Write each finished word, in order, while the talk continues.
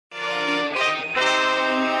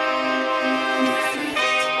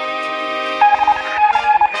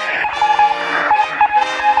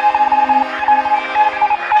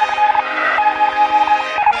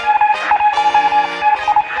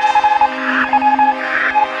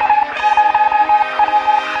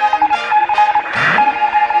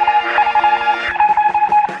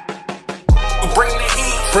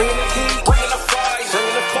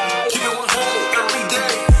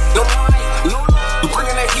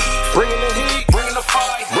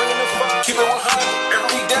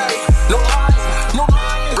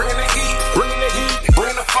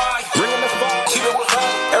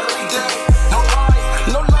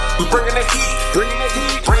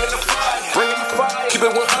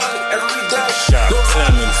Keep it 100 every day. Shout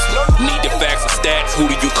Timmons. Need the facts and stats, who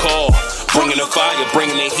do you call? Bringing the fire,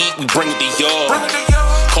 bringing the heat, we bring it to y'all.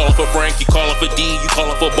 Calling for Frankie, calling for D, you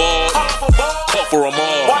calling for ball. Call for them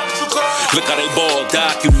all. Look how they ball,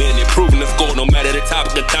 documented, proving the score. No matter the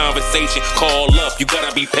topic of conversation, call up, you gotta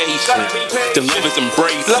be patient. The love is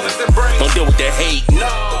embraced. Don't deal with the hate.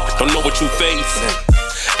 Don't know what you face.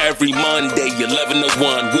 Every Monday, 11 to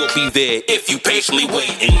 1, we'll be there if you patiently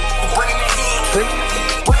waiting. Bringing the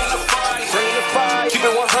heat, bringing the fire, keep it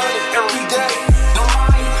 100 every day. No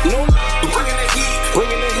lying, bringing the heat,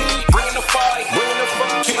 bringing the fire,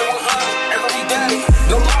 keep it 100 every day.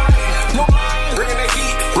 No lying, bringing the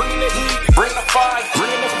heat, bring the fire, keep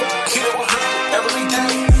it 100 every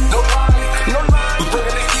day. No lying,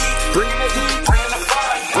 bringing the heat, bring the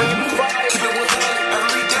fire, keep it 100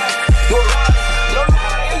 every day. No lying.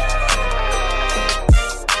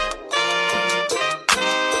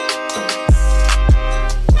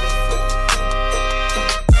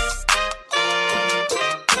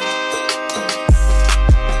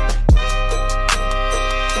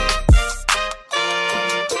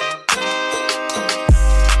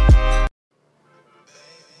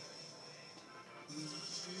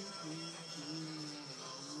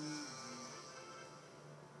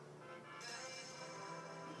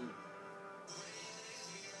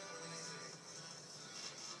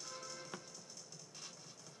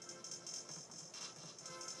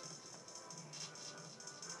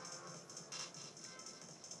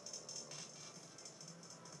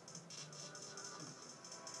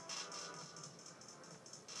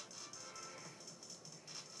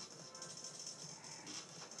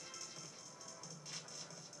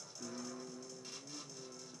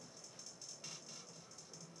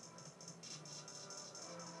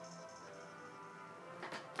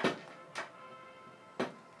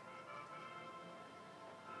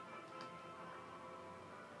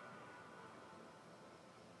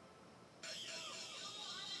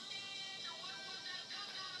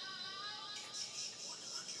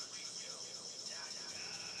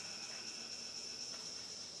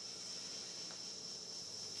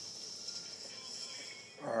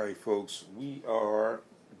 All right, folks, we are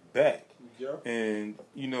back. And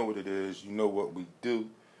you know what it is. You know what we do.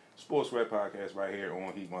 Sports Rap Podcast right here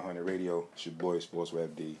on Heat 100 Radio. It's your boy, Sports Rap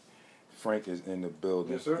D. Frank is in the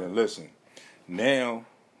building. Yes, sir. And listen, now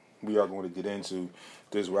we are going to get into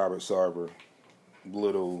this Robert Sarver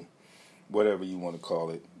little, whatever you want to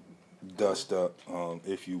call it, dust up,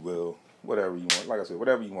 if you will, whatever you want. Like I said,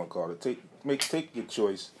 whatever you want to call it. Take your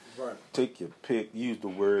choice. Right. Take your pick. Use the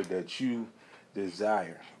word that you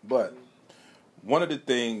desire. But one of the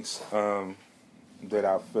things that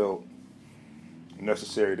I felt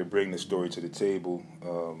necessary to bring the story to the table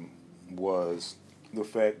was the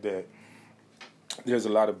fact that there's a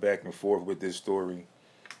lot of back and forth with this story.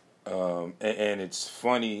 And it's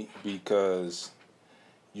funny because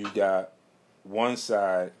you got one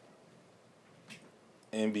side,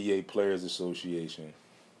 NBA Players Association,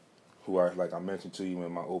 who are, like I mentioned to you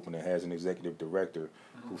in my opening, has an executive director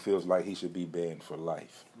who feels like he should be banned for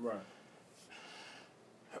life. Right.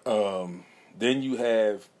 Then you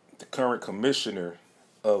have the current commissioner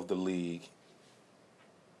of the league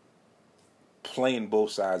playing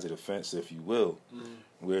both sides of the fence, if you will,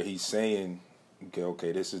 where he's saying,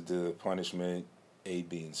 okay, this is the punishment, A,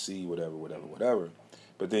 B, and C, whatever.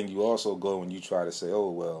 But then you also go and you try to say,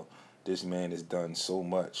 oh, well, this man has done so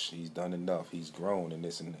much. He's done enough. He's grown and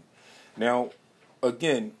this and that. Now,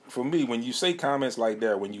 again, for me, when you say comments like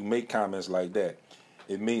that, when you make comments like that,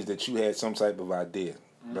 it means that you had some type of idea.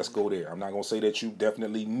 Let's go there. I'm not going to say that you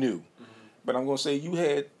definitely knew, but I'm going to say you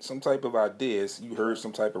had some type of ideas. You heard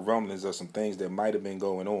some type of rumblings of some things that might have been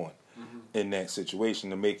going on in that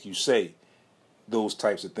situation to make you say those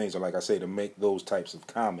types of things, or like I say, to make those types of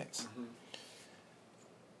comments.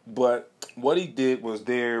 But what he did was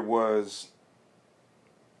there was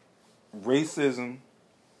racism,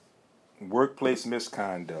 workplace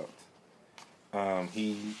misconduct.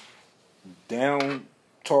 He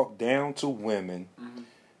talked down to women,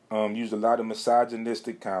 used a lot of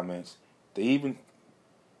misogynistic comments. They even,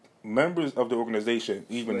 members of the organization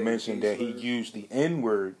even mentioned that he used the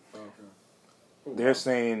N-word. They're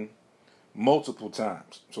saying multiple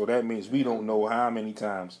times. So that means we don't know how many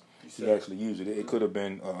times he actually used it. It could have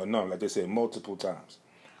been a number, like they said, multiple times.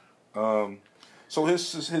 So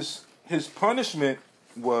his punishment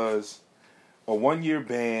was a 1-year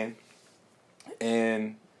ban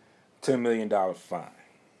and $10 million fine.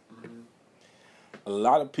 A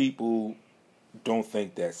lot of people don't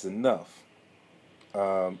think that's enough.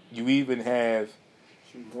 You even have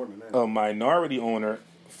a minority owner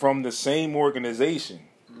from the same organization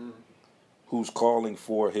who's calling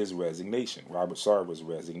for his resignation, Robert Sarver's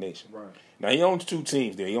resignation. Right. Now, he owns two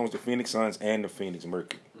teams there. He owns the Phoenix Suns and the Phoenix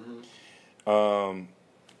Mercury.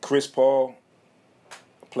 Chris Paul,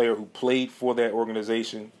 a player who played for that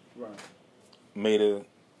organization, Right. made a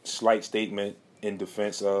slight statement in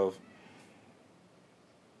defense of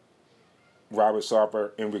Robert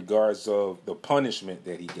Sarver in regards of the punishment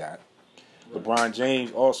that he got. Right. LeBron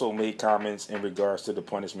James also made comments in regards to the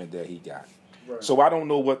punishment that he got. Right. So I don't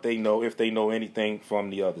know what they know, if they know anything from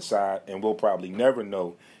the other side, and we'll probably never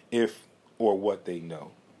know if or what they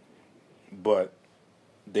know. But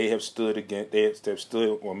they have stood against, they have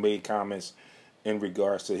stood or made comments in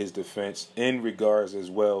regards to his defense, in regards as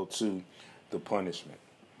well to the punishment.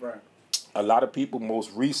 Right. A lot of people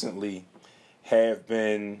most recently have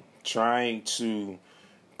been trying to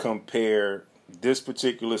compare this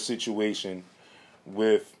particular situation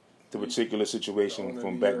with the particular situation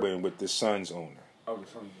from back when with the Suns owner. Oh, the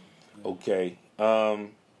Suns. Yeah. Okay.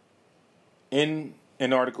 In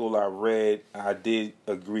an article I read, I did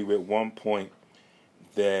agree with one point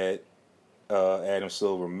that Adam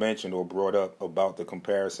Silver mentioned or brought up about the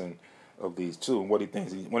comparison of these two. And one of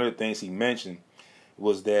the things he mentioned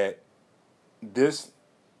was that this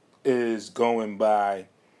is going by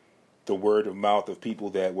the word of mouth of people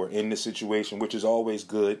that were in the situation, which is always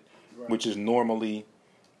good, right. Which is normally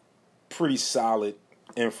pretty solid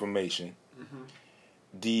information. Mm-hmm.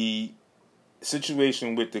 The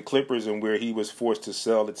situation with the Clippers and where he was forced to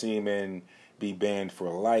sell the team and be banned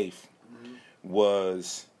for life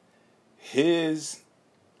was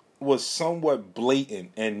somewhat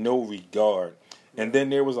blatant and no regard. And then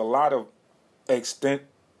there was a lot of extra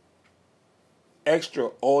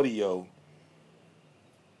audio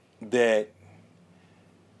that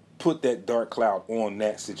put that dark cloud on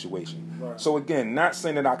that situation. Right. So again, not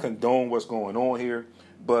saying that I condone what's going on here,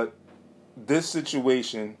 but this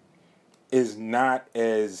situation is not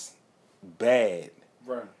as bad.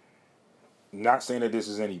 Right. Not saying that this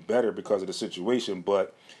is any better because of the situation,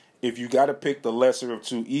 but if you got to pick the lesser of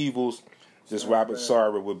two evils, this Robert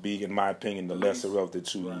Sarver would be, in my opinion, the lesser of the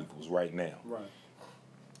two evils right now. Right.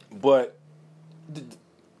 But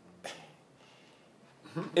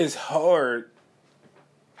it's hard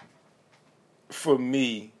for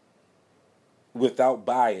me, without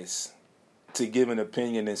bias, to give an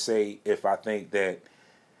opinion and say if I think that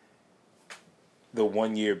the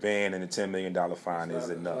 1-year ban and the $10 million fine is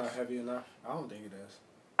enough. It's not heavy enough? I don't think it is.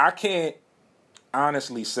 I can't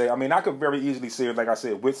honestly say. I mean, I could very easily say, like I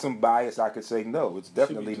said, with some bias, I could say no, it's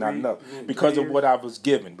definitely not enough because of what I was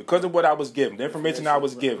given. Because of what I was given, the information I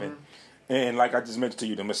was given, and like I just mentioned to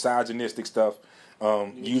you, the misogynistic stuff,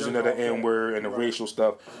 using of the N-word and the racial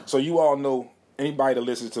stuff. So you all know, anybody that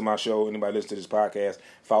listens to my show, anybody that listens to this podcast,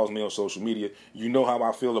 follows me on social media, you know how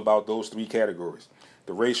I feel about those three categories.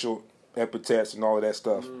 The racial epithets and all of that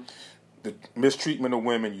stuff. The mistreatment of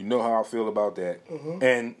women, you know how I feel about that.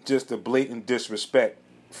 And just the blatant disrespect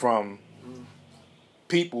from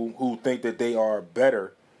people who think that they are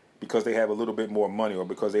better because they have a little bit more money or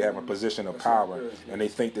because they have a position of power and they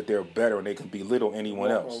think that they're better and they can belittle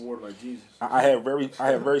anyone else. I have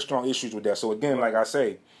very strong issues with that. So again, like I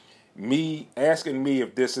say, me asking me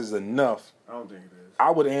if this is enough, I don't think it is.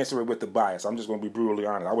 I would answer it with the bias. I'm just going to be brutally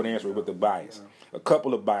honest. I would answer it with the bias. A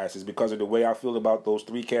couple of biases because of the way I feel about those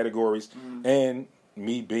three categories and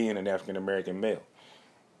me being an African-American male.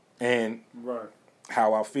 And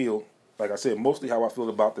how I feel, like I said, mostly how I feel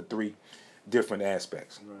about the three different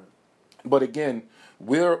aspects. Right. But again,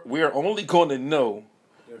 we're only going to know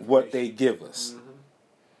what they give us.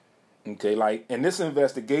 Okay, like, and this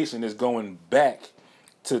investigation is going back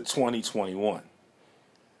to 2021.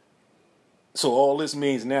 So all this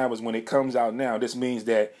means now is when it comes out now, this means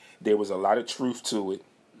that there was a lot of truth to it,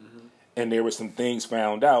 and there were some things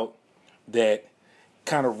found out that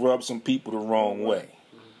kind of rubbed some people the wrong way.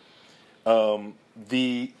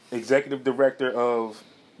 The executive director of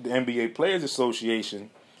the NBA Players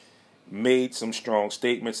Association made some strong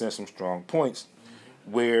statements and some strong points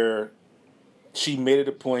where she made it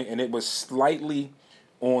a point, and it was slightly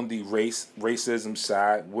on the racism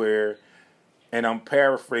side where, and I'm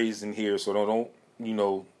paraphrasing here, so don't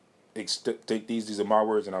take these are my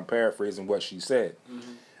words, and I'm paraphrasing what she said,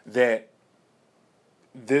 that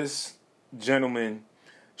this gentleman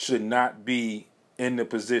should not be in the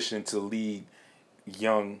position to lead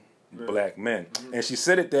young black men. And she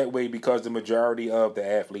said it that way because the majority of the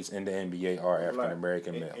athletes in the NBA are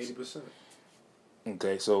African-American males. 80%.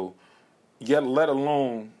 Okay, so yet let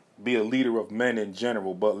alone be a leader of men in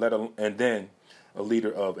general, and then a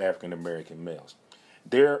leader of African-American males.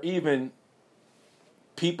 There are even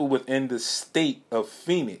people within the state of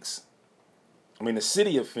Phoenix I mean, the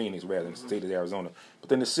city of Phoenix, rather than the state of Arizona, but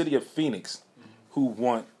then the city of Phoenix, who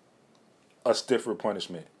want a stiffer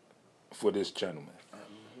punishment for this gentleman.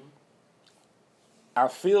 I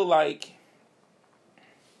feel like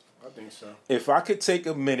I think so. if I could take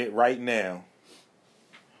a minute right now,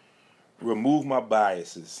 remove my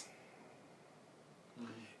biases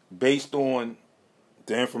based on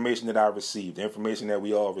the information that I received, the information that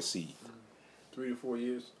we all received. 3 to 4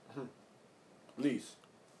 years, at least.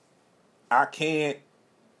 I can't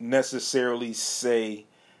necessarily say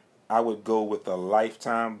I would go with a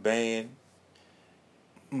lifetime ban,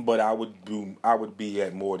 but I would be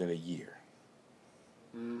at more than a year.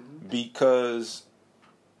 Because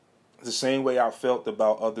the same way I felt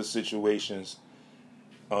about other situations,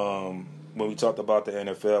 when we talked about the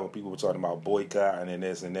NFL, when people were talking about boycotting and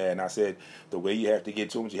this and that, and I said the way you have to get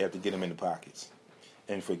to them, you have to get them in the pockets.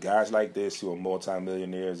 And for guys like this who are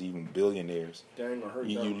multimillionaires, even billionaires, That ain't gonna hurt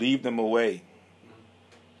you them. leave them away,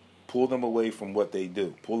 pull them away from what they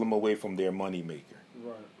do, pull them away from their moneymaker.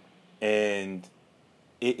 Right. And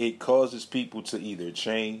it causes people to either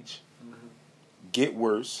change, get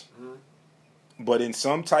worse, but in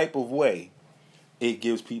some type of way, it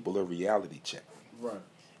gives people a reality check. Right.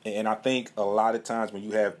 And I think a lot of times when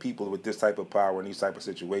you have people with this type of power in these type of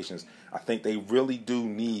situations, I think they really do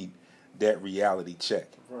need that reality check.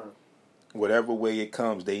 Right. Whatever way it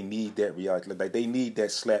comes, they need that reality. Like they need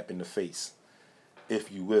that slap in the face,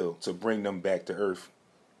 if you will, to bring them back to earth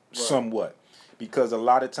somewhat. Because a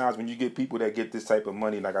lot of times when you get people that get this type of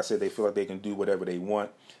money, like I said, they feel like they can do whatever they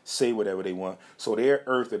want, say whatever they want. So their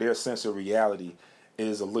earth or their sense of reality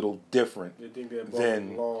is a little different They think they're above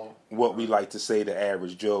than the law. what we like to say the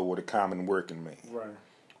average Joe or the common working man Right.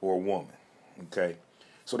 or woman. Okay?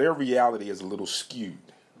 So their reality is a little skewed.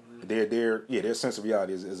 Their sense of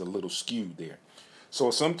reality is a little skewed there. So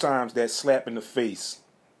sometimes that slap in the face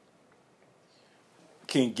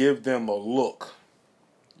can give them a look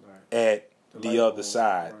at the other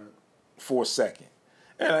side for a second.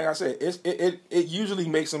 And like I said, it usually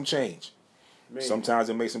makes them change. Maybe. Sometimes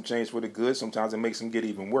it makes them change for the good. Sometimes it makes them get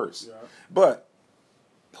even worse. Yeah. But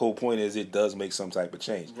the whole point is it does make some type of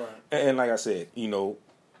change. Right. And like I said,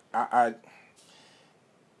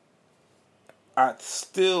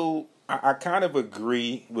 I kind of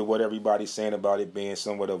agree with what everybody's saying about it being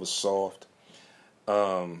somewhat of a soft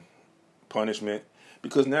punishment.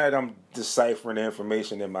 Because now that I'm deciphering the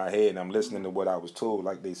information in my head and I'm listening to what I was told,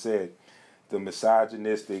 like they said, the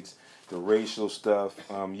misogynistics, the racial stuff,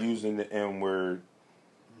 using the N-word,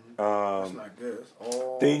 It's not good. It's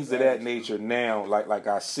all things of bad. that nature now, like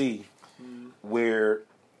I see, where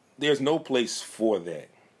there's no place for that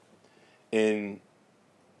in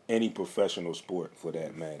any professional sport, for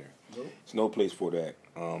that matter. Nope. There's no place for that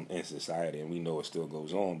in society, and we know it still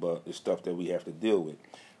goes on, but it's stuff that we have to deal with.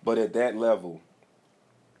 But at that level,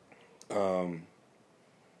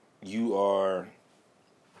 you are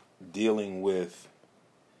dealing with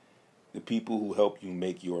the people who help you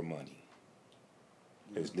make your money.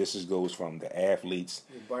 This goes from the athletes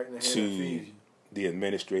You're biting the hand that to feeds you. the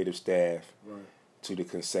administrative staff, Right. to the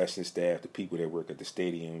concession staff, the people that work at the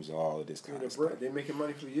stadiums, and all of this kind of stuff. They're making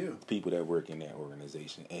money for you. People that work in that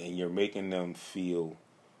organization. And you're making them feel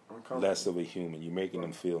less of a human. You're making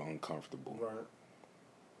them feel uncomfortable. Right.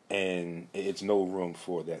 And it's no room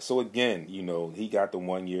for that. So again, he got the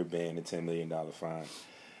 1-year ban, the $10 million fine.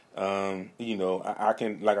 I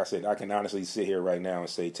can, like I said, I can honestly sit here right now and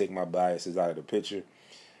say, take my biases out of the picture.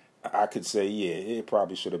 I could say, yeah, it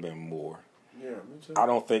probably should have been more. Yeah, me too. I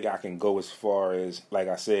don't think I can go as far as, like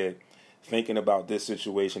I said, thinking about this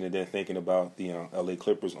situation and then thinking about the LA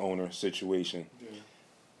Clippers owner situation.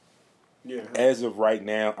 Yeah. As of right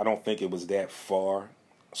now, I don't think it was that far.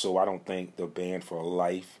 So I don't think the ban for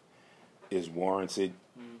life is warranted.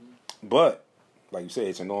 But, like you said,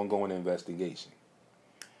 it's an ongoing investigation.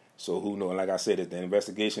 So who knows? Like I said, it's the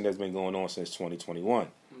investigation that's been going on since 2021.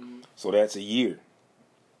 So that's a year.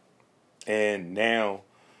 And now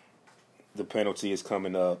the penalty is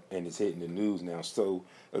coming up and it's hitting the news now. So,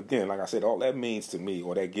 again, like I said, all that means to me,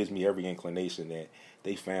 or that gives me every inclination that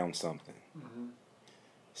they found something.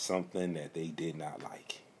 Something that they did not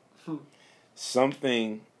like.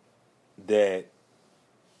 Something that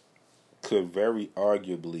could very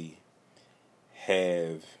arguably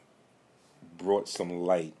have brought some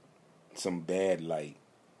light, some bad light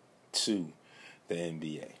to the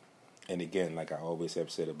NBA. And again, like I always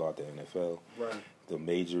have said about the NFL, Right.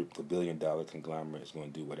 the billion-dollar conglomerate is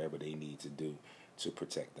going to do whatever they need to do to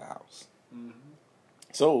protect the house.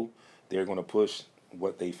 So they're going to push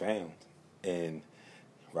what they found, and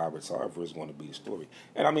Robert Sarver is going to be the story.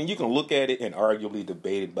 And I mean, you can look at it and arguably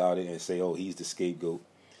debate about it and say, oh, he's the scapegoat.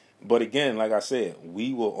 But again, like I said,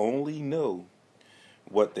 we will only know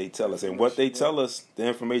what they tell us. And what they tell us, the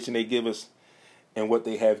information they give us, and what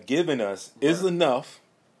they have given us is enough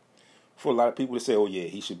for a lot of people to say, oh, yeah,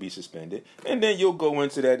 he should be suspended. And then you'll go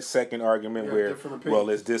into that second argument where, well,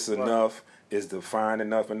 is this enough? Is the fine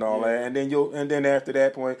enough and all that? And then after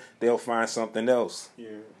that point, they'll find something else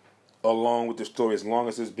along with the story. As long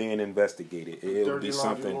as it's being investigated, it'll be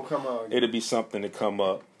something. It'll be something to come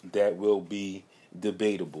up that will be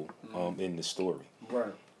debatable in the story.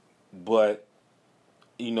 Right. But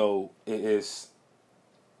you know, it's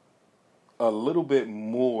a little bit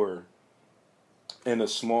more in a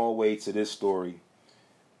small way to this story.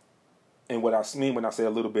 And what I mean when I say a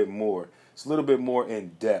little bit more, it's a little bit more in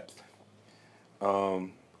depth.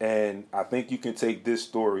 And I think you can take this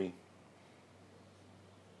story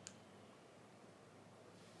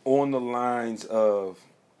on the lines of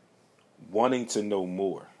wanting to know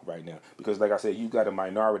more right now. Because like I said, you got a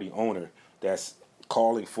minority owner that's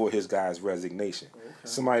calling for his guy's resignation. Okay.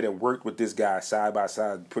 Somebody that worked with this guy side by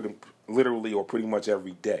side, literally or pretty much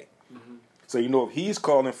every day. Mm-hmm. So, you know, if he's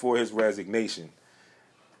calling for his resignation,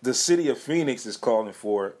 the city of Phoenix is calling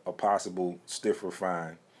for a possible stiffer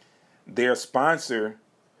fine. Their sponsor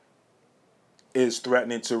is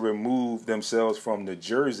threatening to remove themselves from the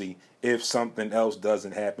jersey if something else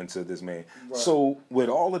doesn't happen to this man. Right. So with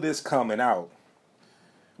all of this coming out,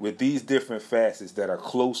 with these different facets that are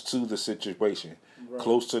close to the situation,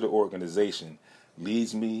 close to the organization,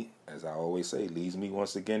 leads me, as I always say, leads me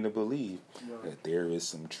once again to believe that there is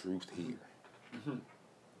some truth here. Mm-hmm.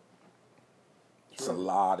 It's a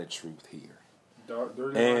lot of truth here.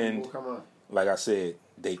 And like I said,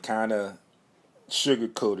 they kind of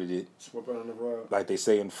sugar-coated it. Swept it on the rug. Like they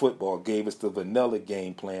say in football, gave us the vanilla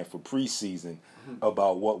game plan for preseason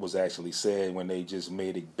about what was actually said when they just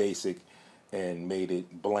made it basic and made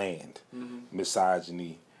it bland.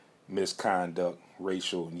 Misogyny, misconduct,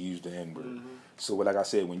 racial, and used the N-word. So like I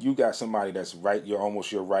said, when you got somebody that's you're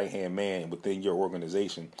almost your right-hand man within your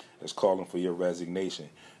organization that's calling for your resignation.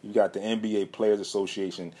 You got the NBA Players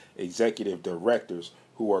Association executive directors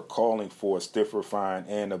who are calling for a stiffer fine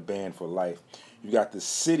and a ban for life. You got the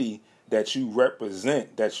city that you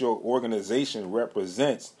represent, that your organization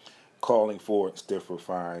represents, calling for stiffer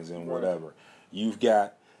fines and whatever. You've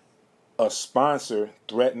got a sponsor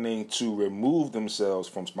threatening to remove themselves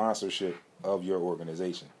from sponsorship of your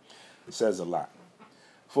organization. It says a lot.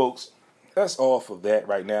 Folks, that's all for that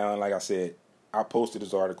right now. And like I said, I posted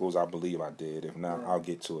his articles. I believe I did. If not, I'll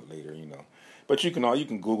get to it later, you know. But you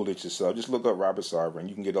can Google it yourself. Just look up Robert Sarver, and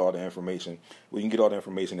you can get all the information. Well, you can get all the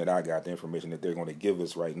information that I got, the information that they're going to give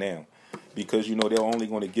us right now. Because, you know, they're only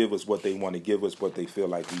going to give us what they want to give us, what they feel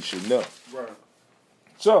like we should know. Right.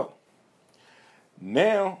 So,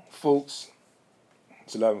 now, folks,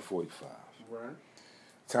 it's 11:45. Right.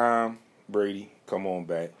 Tom Brady, come on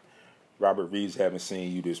back. Robert Reeves haven't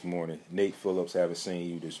seen you this morning. Nate Phillips haven't seen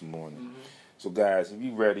you this morning. So, guys, if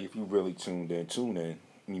you're ready, if you really tuned in, tune in.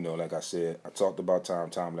 You know, like I said, I talked about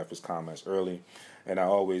Tom. Tom left his comments early, and I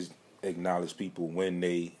always acknowledge people when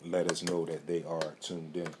they let us know that they are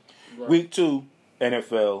tuned in. Right. Week 2,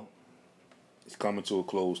 NFL is coming to a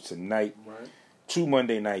close tonight. Right. 2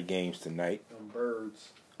 Monday night games tonight. Birds.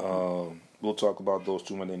 We'll talk about those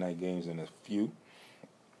 2 Monday night games in a few.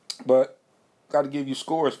 But got to give you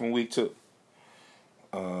scores from week 2.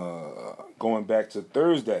 Going back to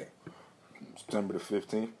Thursday, September the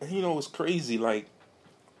 15th. And you know, it's crazy. Like,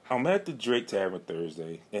 I'm at the Drake Tavern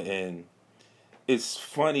Thursday, and it's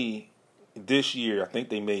funny, this year, I think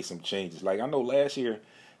they made some changes. Like, I know last year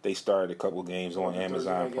they started a couple games on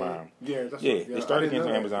Amazon Prime. Yeah, they started games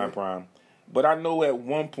on Amazon Prime. But I know at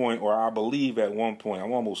one point, or I believe at one point,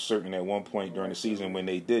 I'm almost certain at one point during the season when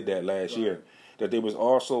they did that last year, that they was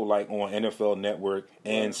also like on NFL Network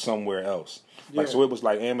and somewhere else. Like, so it was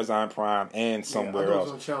like Amazon Prime and somewhere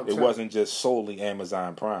else. It wasn't just solely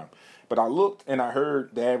Amazon Prime. But I looked and I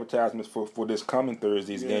heard the advertisements for this coming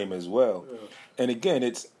Thursday's game as well. Yeah. And again,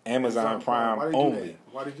 it's Amazon Prime only.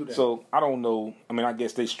 Why did you do that? So I don't know. I mean, I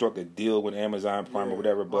guess they struck a deal with Amazon Prime or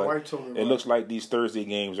whatever, but it looks like these Thursday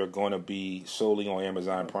games are going to be solely on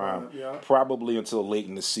Amazon Prime, probably until late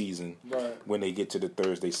in the season when they get to the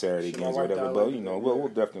Thursday, Saturday games or whatever. But, you know, we'll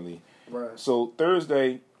definitely. Right. So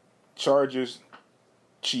Thursday, Chargers,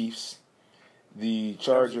 Chiefs. The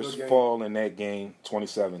Chargers fall in that game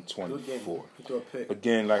 27-24.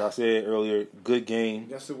 Again, like I said earlier, good game.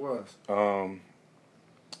 Yes, it was.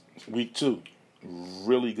 Week 2,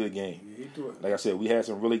 really good game. Like I said, we had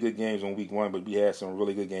some really good games on week 1, but we had some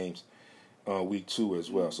really good games week 2 as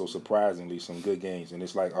well. So surprisingly, some good games. And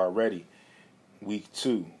it's like already week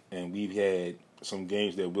 2, and we've had some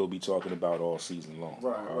games that we'll be talking about all season long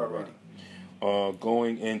already. Right.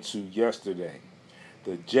 Going into yesterday,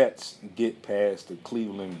 the Jets get past the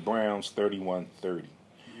Cleveland Browns 31-30.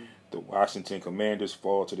 The Washington Commanders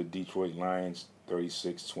fall to the Detroit Lions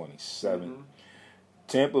 36-27.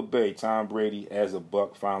 Tampa Bay, Tom Brady as a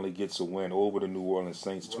Buck finally gets a win over the New Orleans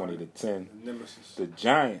Saints 20-10. The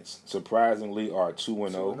Giants surprisingly are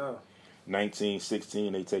 2-0.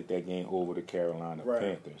 19-16, they take that game over the Carolina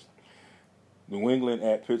Panthers. New England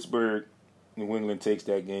at Pittsburgh. New England takes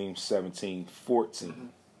that game 17-14.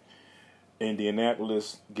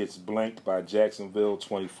 Indianapolis gets blanked by Jacksonville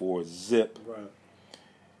 24-zip.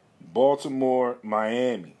 Baltimore,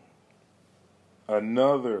 Miami.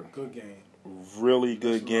 Another good game. Really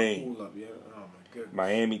good game. Oh my goodness.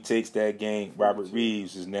 Miami takes that game. Robert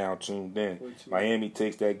Reeves is now tuned in. Miami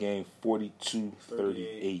takes that game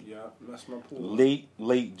 42-38. Yeah, that's my pool.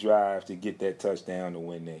 Late drive to get that touchdown to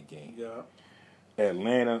win that game. Yeah.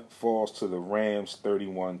 Atlanta falls to the Rams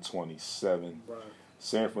 31-27.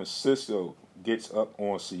 San Francisco gets up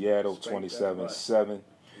on Seattle 27-7.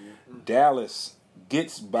 Dallas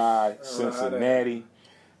gets by Cincinnati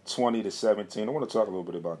 20-17. I want to talk a little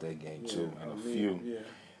bit about that game too in a few.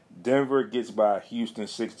 Denver gets by Houston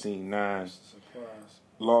 16-9.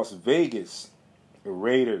 Las Vegas, the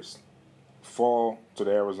Raiders fall to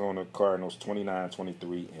the Arizona Cardinals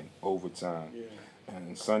 29-23 in overtime.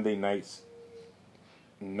 And Sunday night's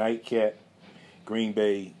nightcap, Green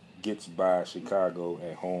Bay gets by Chicago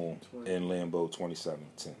at home in Lambeau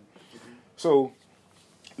 27-10. So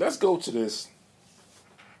let's go to this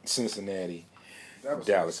Cincinnati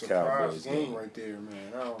Dallas Cowboys game right there,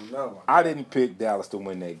 man. I don't know. I didn't pick Dallas to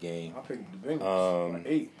win that game. I picked the Bengals by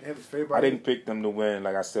 8. They had the favorite. I didn't pick them to win.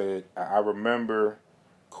 Like I said, I remember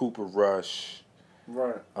Cooper Rush.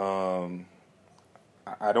 Right.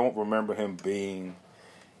 I don't remember him being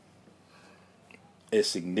a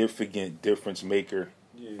significant difference maker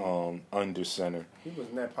under center. He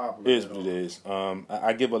wasn't that popular. It is what it is.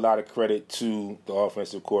 I give a lot of credit to the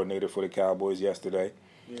offensive coordinator for the Cowboys yesterday,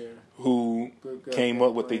 who came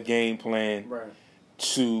up with the game plan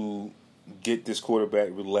to get this quarterback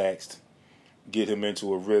relaxed, get him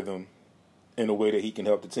into a rhythm in a way that he can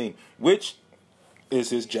help the team, which is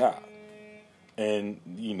his job. And,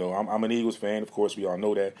 you know, I'm an Eagles fan. Of course, we all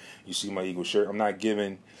know that. You see my Eagles shirt. I'm not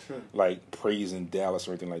giving, praising Dallas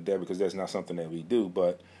or anything like that because that's not something that we do.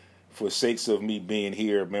 But for sakes of me being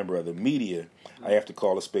here, a member of the media, I have to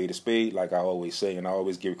call a spade, like I always say, and I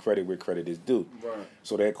always give credit where credit is due.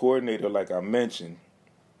 So that coordinator, like I mentioned,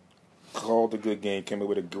 called a good game, came up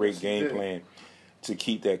with a great game plan to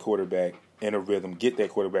keep that quarterback in a rhythm, get that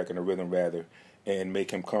quarterback in a rhythm, rather, and make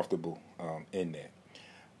him comfortable in that.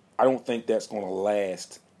 I don't think that's going to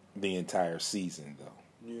last the entire season,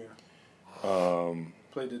 though.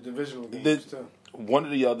 Played the divisional games, too. One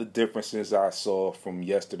of the other differences I saw from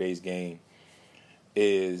yesterday's game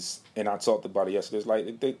is, and I talked about it yesterday, it's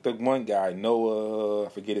like the one guy, Noah, I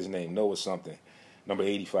forget his name, Noah something, number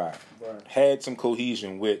 85, had some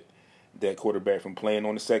cohesion with that quarterback from playing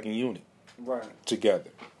on the second unit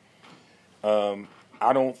together.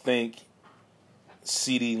 I don't think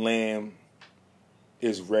CeeDee Lamb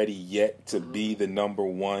is ready yet to be the number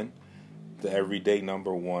one, the everyday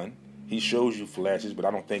number one. He shows you flashes, but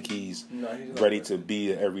I don't think he's ready to be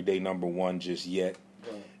the everyday number one just yet.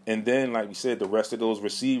 And then, like we said, the rest of those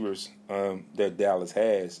receivers that Dallas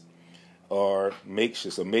has are a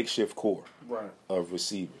makeshift core of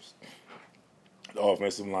receivers. The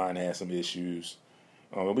offensive line has some issues.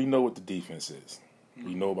 We know what the defense is.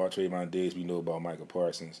 We know about Trayvon Diggs. We know about Micah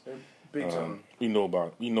Parsons. Big time. We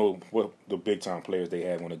know what the big time players they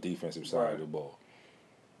have on the defensive side of the ball.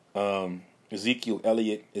 Ezekiel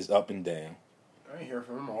Elliott is up and down. I ain't heard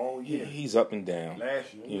from him all year. He's up and down.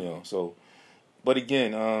 Last year. You know, so, but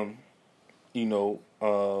again,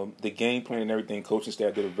 the game plan and everything, coaching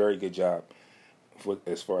staff did a very good job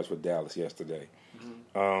as far as for Dallas yesterday.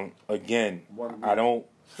 Again, I don't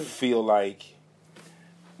feel like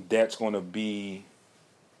that's going to be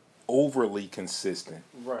overly consistent.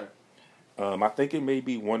 I think it may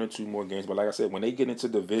be one or two more games, but like I said, when they get into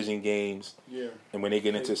division games and when they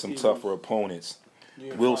get into some tougher opponents,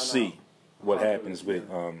 we'll see what happens with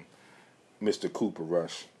Mr. Cooper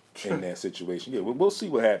Rush in that situation. We'll see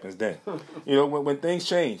what happens then. You know, when things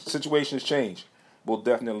change, situations change, we'll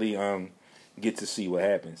definitely get to see what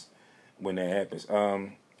happens when that happens.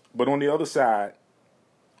 But on the other side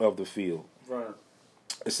of the field,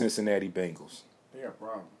 the Cincinnati Bengals. They have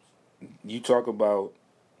problems. You talk about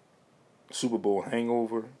Super Bowl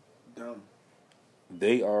hangover. Dumb.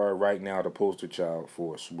 They are right now the poster child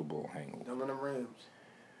for a Super Bowl hangover. Dumb in the Rams.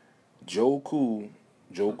 Joe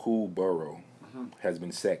Cool Burrow has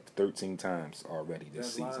been sacked 13 times already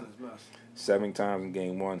this That line season. is messy. 7 times in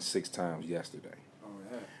game 1, 6 times yesterday. Oh,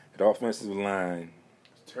 yeah. The offensive line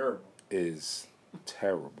It's terrible. is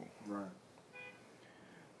terrible. Right.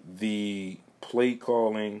 The play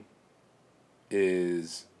calling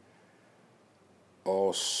is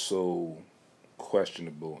also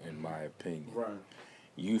questionable, in my opinion. Right.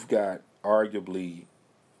 You've got arguably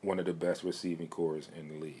one of the best receiving corps in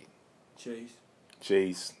the league.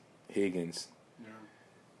 Chase, Higgins,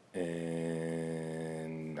 Yeah.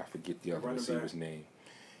 and I forget the other Running receiver's back. name.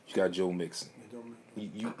 You got Joe Mixon. It don't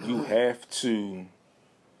make- You have to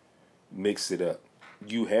mix it up.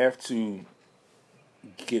 You have to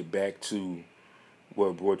get back to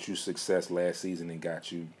what brought you success last season and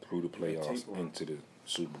got you through the playoffs Take one. into the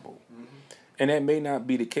Super Bowl. And that may not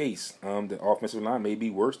be the case. The offensive line may be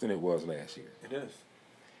worse than it was last year. It is.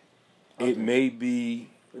 It may be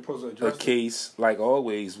They're supposed to a address it. case, like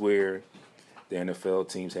always, where the NFL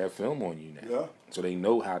teams have film on you now. Yeah. So they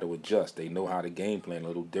know how to adjust. They know how to game plan a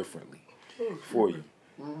little differently for you.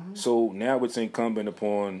 So now it's incumbent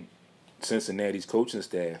upon Cincinnati's coaching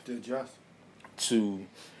staff To adjust. to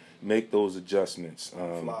make those adjustments,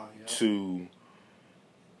 Fly, yeah. to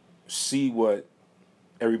see what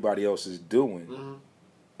everybody else is doing,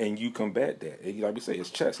 and you combat that. And like we say,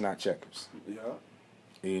 it's chess, not checkers. Yeah.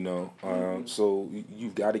 You know, so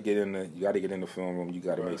you've got to get in the film room. You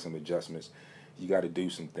got to Right. make some adjustments. You got to do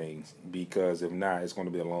some things, because if not, it's going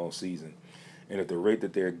to be a long season. And at the rate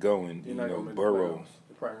that they're going, They're you not know, gonna make the Burrow playoffs.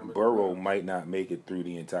 They're probably gonna make the Burrow playoffs. might not make it through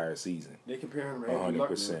the entire season. They compare him to Andrew Luck.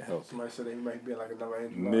 100% man. healthy. Somebody said they might be like another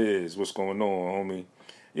Andrew Luck. Miz, what's going on, homie?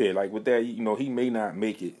 Yeah, like with that, you know, he may not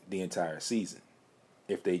make it the entire season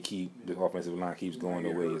if they keep the offensive line keeps going the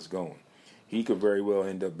get way hurt. it's going. He could very well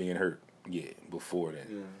end up being hurt. Yeah, before that.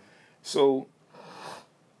 Yeah. So,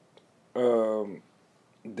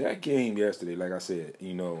 that game yesterday, like I said,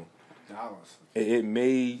 you know, Dallas. it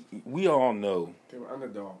made, we all know They were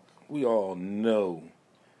underdogs.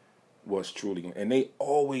 what's truly going, and they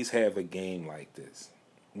always have a game like this.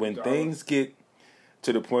 When Dallas. things get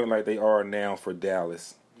to the point like they are now for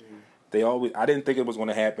Dallas, they always, I didn't think it was going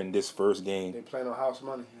to happen this first game, They playing on house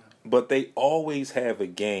money. but they always have a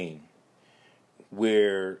game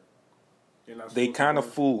where They're not they supposed to kind of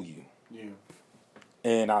win. fool you. Yeah.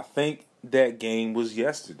 And I think that game was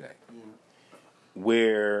yesterday,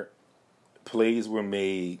 where plays were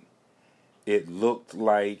made. It looked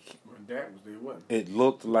like When Dak was there,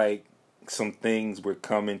 wasn't some things were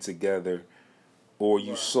coming together, or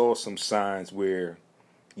you Right. saw some signs where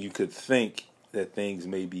you could think that things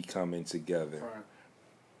may be coming together. Right.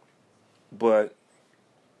 But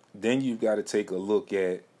then you've got to take a look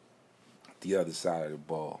at the other side of the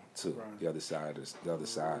ball too, Right. the other side of the other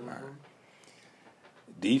sideline.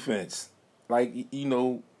 Defense, like, you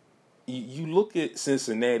know, you look at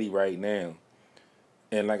Cincinnati right now,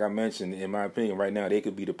 and like I mentioned, in my opinion, right now they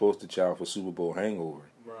could be the poster child for Super Bowl hangover.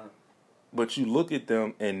 Right. But you look at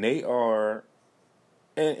them, and they are,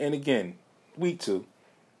 and again, week 2,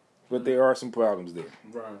 but there are some problems there.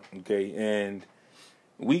 Right. Okay, and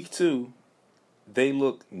week 2, they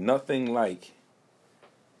look nothing like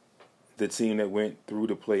the team that went through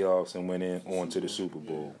the playoffs and went on to the Super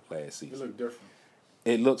Bowl last They season. look different.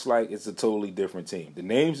 It looks like it's a totally different team. The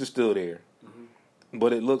names are still there,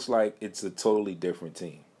 but it looks like it's a totally different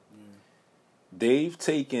team. They've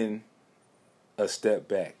taken a step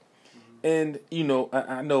back. And, you know,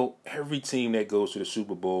 I know every team that goes to the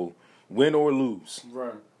Super Bowl, win or lose,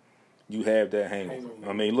 Right. you have that hangover. Hangover.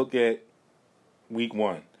 I mean, look at week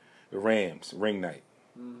 1, the Rams, ring night,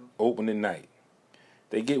 opening night.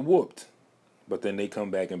 They get whooped, but then they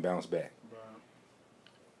come back and bounce back. Right.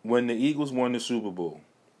 When the Eagles won the Super Bowl,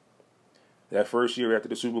 that first year after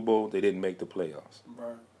the Super Bowl, they didn't make the playoffs.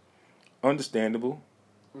 Right. Understandable.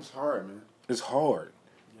 It's hard, man. It's hard.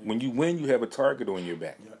 When you win, you have a target on your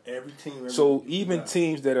back. Yeah. Every team. So even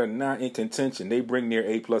teams that are not in contention, they bring their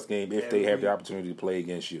A-plus game if they Every have the week. opportunity to play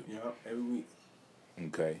against you. Yeah. Every week.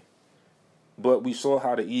 Okay. But we saw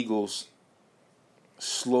how the Eagles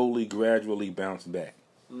slowly, gradually bounced back.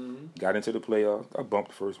 Got into the playoffs, got bumped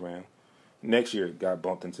the first round. Next year, got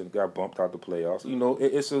bumped out the playoffs. You know,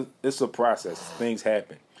 it's a process. Things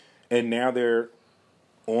happen, and now they're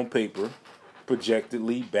on paper,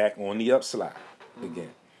 projectedly back on the upslide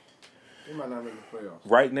again. They might not make the playoffs.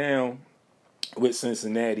 Right now, with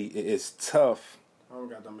Cincinnati, it's tough I don't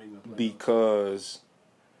got them making the playoffs. because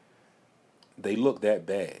they look that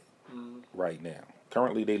bad right now.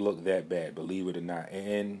 Currently, they look that bad, believe it or not,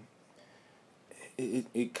 and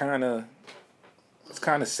it's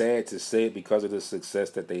kind of sad to say it because of the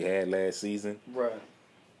success that they had last season. Right.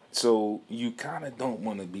 So you kind of don't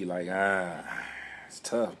want to be like, it's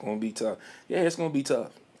tough. Going to be tough. Yeah, it's going to be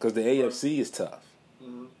tough because the AFC is tough.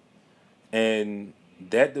 Mm-hmm. And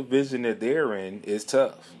that division that they're in is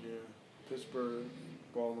tough. Yeah. Pittsburgh,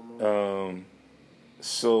 Baltimore.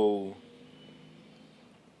 So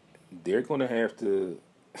they're going to have to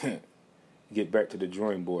get back to the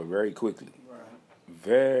drawing board very quickly. Right.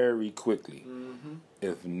 Very quickly. Mm-hmm.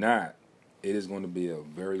 If not, it is going to be a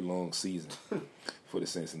very long season for the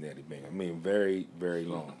Cincinnati Bengals. I mean, very, very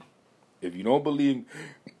long. If you don't believe,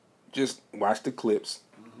 just watch the clips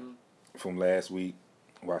from last week.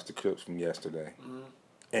 Watch the clips from yesterday. Mm-hmm.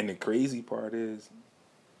 And the crazy part is,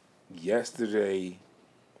 yesterday,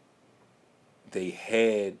 they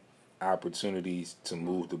had opportunities to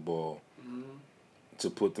move the ball to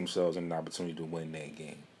put themselves in an opportunity to win that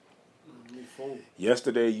game.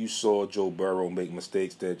 Yesterday, you saw Joe Burrow make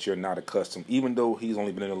mistakes that you're not accustomed, even though he's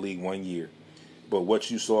only been in the league 1 year. But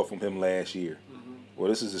what you saw from him last year, well,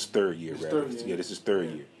 this is his third year, rather. Yeah, this is third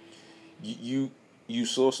year. You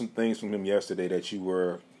saw some things from him yesterday that you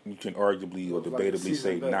can arguably or debatably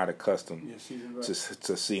say not accustomed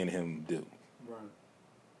to seeing him do.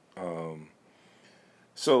 Right.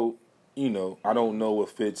 So, I don't know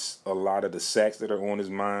if it's a lot of the sacks that are on his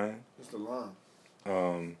mind. It's the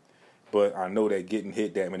line. But I know that getting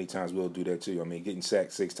hit that many times will do that too. I mean, getting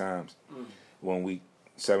sacked 6 times 1 week,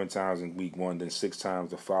 7 times in week 1, then 6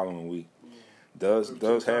 times the following week does play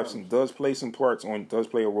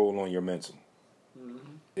a role on your mental.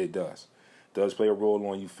 It does. Does play a role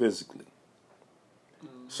on you physically.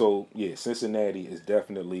 So yeah, Cincinnati is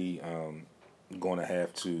definitely going to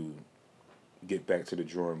have to get back to the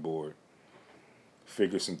drawing board,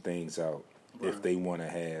 figure some things out if they want to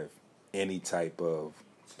have any type of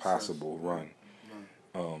possible run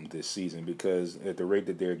this season, because at the rate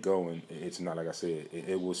that they're going, it's not, like I said,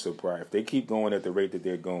 it will surprise. If they keep going at the rate that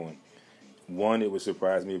they're going, 1, it would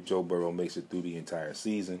surprise me if Joe Burrow makes it through the entire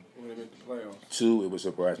season. When they make the playoffs. 2, it would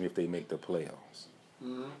surprise me if they make the playoffs.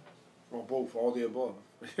 Or both, all the above.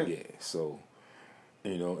 Yeah, so,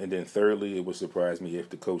 and then thirdly, it would surprise me if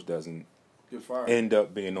the coach doesn't Get fired. End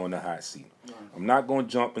up being on the hot seat. Right. I'm not going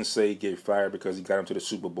to jump and say get fired because he got him to the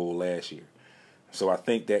Super Bowl last year. So I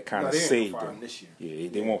think that kind of saved him. This year. Yeah,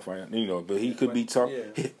 they won't fire him. But he could be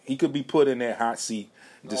he could be put in that hot seat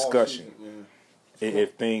discussion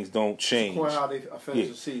if things don't change. How they finish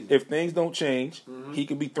the season. If things don't change, he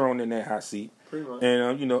could be thrown in that hot seat. Pretty much.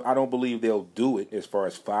 And I don't believe they'll do it as far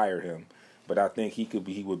as fire him, but I think he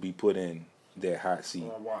would be put in that hot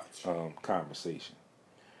seat conversation.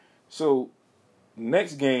 So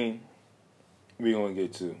next game we're gonna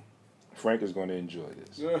get to. Frank is gonna enjoy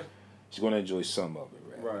this. Yeah. He's gonna enjoy some of it,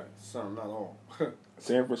 right? Right. Some, not all.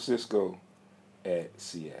 San Francisco at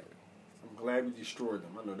Seattle. I'm glad we destroyed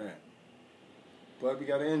them. I know that. But we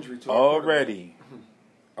got an injury to Already.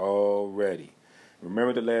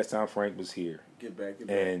 Remember the last time Frank was here? Get back.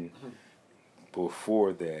 And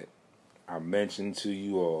before that, I mentioned to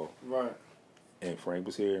you all. Right. And Frank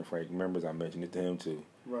was here, and Frank remembers I mentioned it to him too.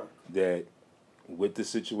 Right. That with the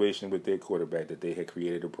situation with their quarterback, that they had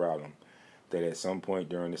created a problem that at some point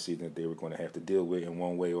during the season that they were going to have to deal with in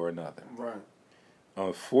one way or another. Right.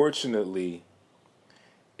 Unfortunately,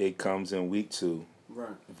 it comes in week 2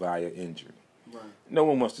 via injury. Right. No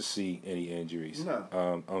one wants to see any injuries.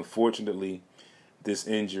 No. Unfortunately, this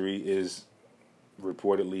injury is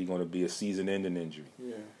reportedly going to be a season-ending injury.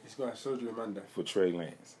 Yeah, he's going to have surgery Monday. For Trey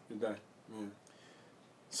Lance. Today. Yeah.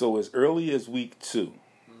 So as early as week 2,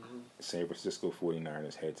 San Francisco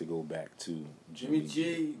 49ers had to go back to Jimmy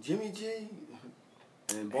G.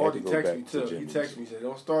 And Baldy texted me too. He texted me, he said,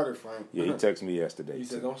 don't start it, Frank. Yeah, he texted me yesterday. He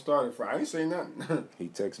said, don't start it, Frank. I ain't say nothing. He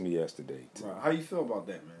texted me yesterday too. Right. How you feel about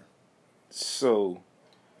that, man? So,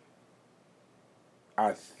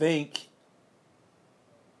 I think,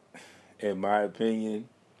 in my opinion,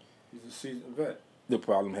 he's a seasoned vet. The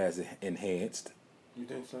problem has enhanced. You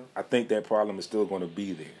think so? I think that problem is still going to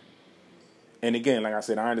be there. And again, like I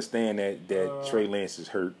said, I understand that Trey Lance is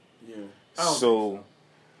hurt. Yeah. So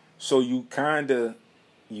you kind of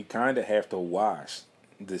have to wash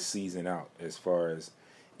the season out as far as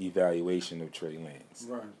evaluation of Trey Lance.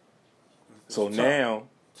 Right. So tough. Now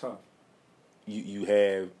tough. You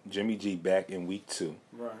have Jimmy G back in week 2.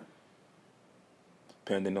 Right.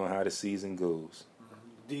 Depending on how the season goes.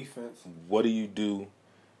 Defense. What do you do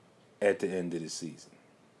at the end of the season?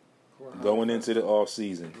 Going into the off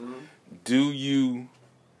season, do you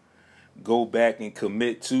go back and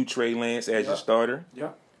commit to Trey Lance as your starter? Yeah.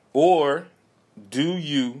 Or do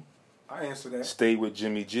you I answer that. Stay with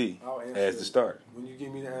Jimmy G as the starter? When you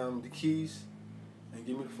give me the keys and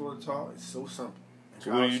give me the floor to talk, it's so simple.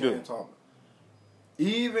 So what do you do?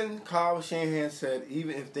 Even Kyle Shanahan said,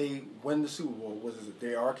 even if they win the Super Bowl,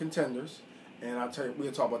 they are contenders. And I'll tell you,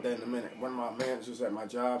 we'll talk about that in a minute. One of my managers at my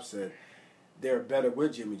job said they're better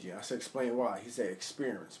with Jimmy G. I said, explain why. He said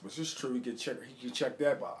experience, which is true. He can check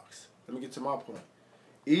that box. Let me get to my point.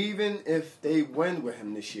 Even if they win with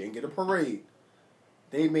him this year and get a parade,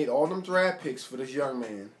 they made all them draft picks for this young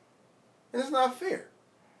man, and it's not fair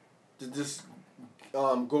to just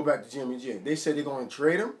go back to Jimmy G. They said they're going to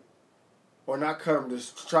trade him or not cut him,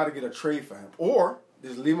 just try to get a trade for him, or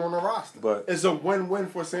just leave him on the roster. But it's a win-win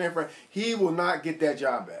for San Fran. He will not get that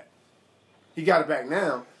job back. He got it back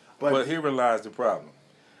now, but herein lies the problem.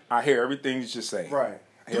 I hear everything that you're saying. Right.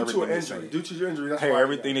 Due to an injury. Due to your injury, that's I hear why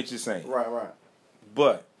everything that you're saying. Right.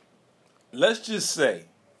 But let's just say,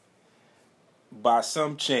 by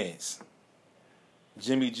some chance,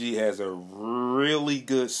 Jimmy G has a really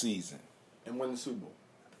good season and win the Super Bowl.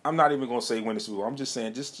 I'm not even going to say win the Super Bowl. I'm just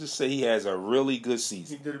saying, just say he has a really good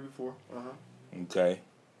season. He did it before. Okay.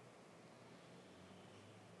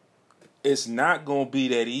 It's not going to be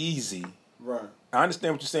that easy. Right. I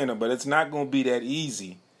understand what you're saying, but it's not going to be that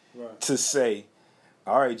easy to say,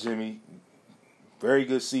 all right, Jimmy, very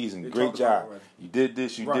good season. Great job. You did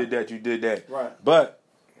this, you did that, you did that. Right. But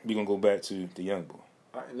we're going to go back to the young boy.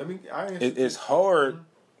 It's hard.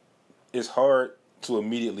 It's hard to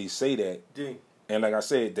immediately say that. And like I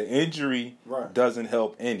said, the injury doesn't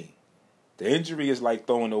help any. The injury is like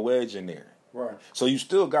throwing a wedge in there. Right. So you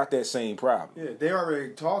still got that same problem. Yeah, they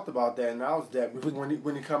already talked about that, and I was that when he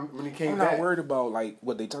came back. I'm not worried about like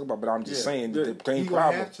what they talk about, but I'm just saying the same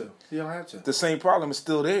problem. He don't have to. The same problem is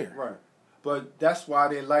still there. Right. But that's why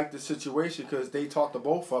they like the situation, because they talked to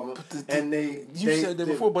both of them, You said that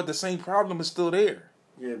before, but the same problem is still there.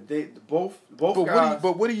 Yeah, both guys.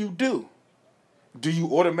 But what do? Do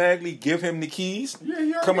you automatically give him the keys?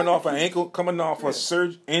 Yeah, coming off an ankle, coming off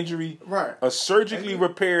a injury, a surgically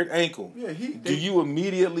repaired ankle. Yeah, do you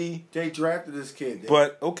immediately? They drafted this kid.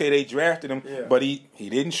 But okay, they drafted him, but he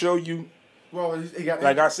didn't show you. Well, he got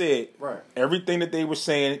like I said, right. Everything that they were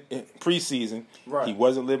saying in preseason, he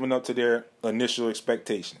wasn't living up to their initial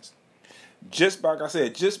expectations. Just by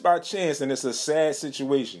chance, and it's a sad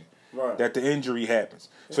situation that the injury happens.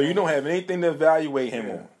 So you don't have anything to evaluate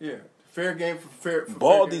him on. Yeah. Fair game for fair.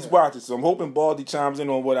 Baldy's watching, so I'm hoping Baldy chimes in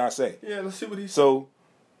on what I say. Yeah, let's see what he says. So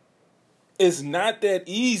it's not that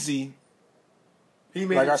easy. He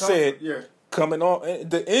made like I said, coming off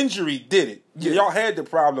the injury did it. Y'all had the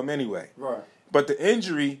problem anyway. Right. But the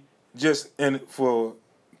injury just, and for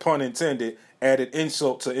pun intended, added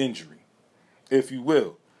insult to injury, if you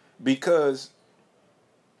will, because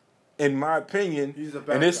in my opinion,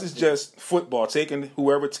 and this is just football, taking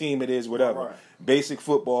whoever team it is, whatever, basic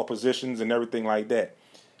football positions and everything like that,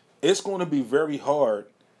 it's going to be very hard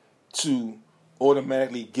to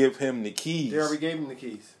automatically give him the keys. They already gave him the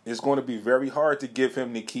keys. It's going to be very hard to give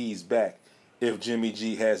him the keys back if Jimmy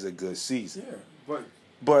G has a good season. Yeah,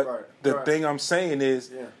 but the thing I'm saying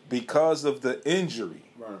is because of the injury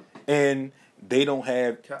and they don't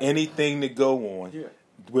have anything to go on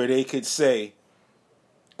where they could say,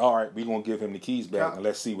 all right, we're going to give him the keys back and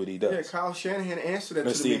let's see what he does. Yeah, Kyle Shanahan answered that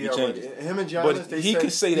let's to see the if he media changes. Him and John, but he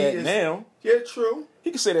could say that now. Yeah, true. He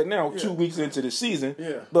can say that now, 2 weeks into the season.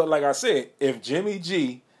 Yeah. But like I said, if Jimmy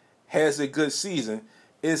G has a good season,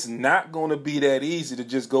 it's not going to be that easy to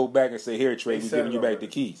just go back and say, here, Trey, we're giving you back the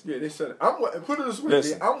keys. Yeah, they said it. Put it this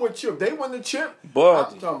way, I'm with Chip. They win the chip.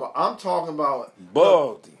 Baldy. I'm talking about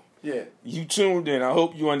Baldy. Yeah. You tuned in. I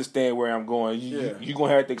hope you understand where I'm going. You're going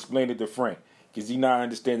to have to explain it to Frank. Because he's not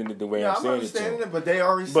understanding it the way I'm saying it. I'm understanding it, but they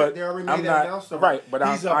already made that announcement. Right, but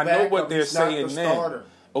I know what they're saying now. Starter.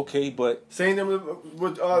 Okay, but saying them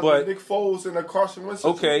with Nick Foles and Carson Wentz.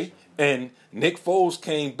 Okay, and Nick Foles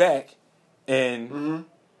came back, and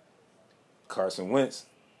Carson Wentz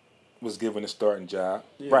was given a starting job.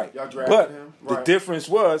 Yeah, right, y'all drafted but him. The difference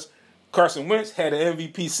was Carson Wentz had an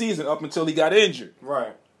MVP season up until he got injured.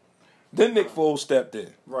 Right. Then Nick Foles stepped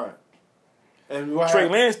in. Right. And Trey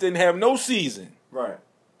Lance didn't have no season. Right.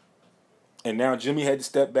 And now Jimmy had to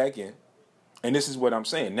step back in. And this is what I'm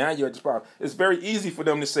saying. Now you're at this problem. It's very easy for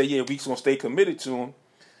them to say, yeah, we're going to stay committed to him.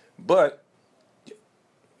 But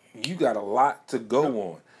you got a lot to go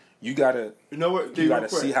on. You got to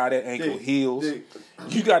see how that ankle heals.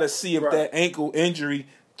 You got to see if that ankle injury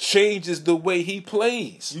changes the way he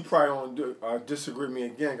plays. You probably don't disagree with me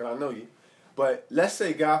again because I know you. But let's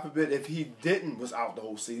say, God forbid, if he was out the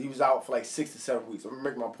whole season, he was out for like 6 to 7 weeks. I'm going to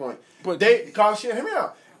make my point. But Kyle Shanahan, hear me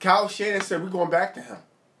out. Kyle Shanahan said, we're going back to him.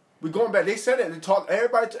 We're going back. They said that. They talked.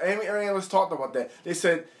 Every analyst talked about that. They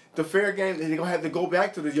said the fair game, they're going to have to go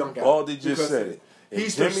back to the young guy. Baldy just said it.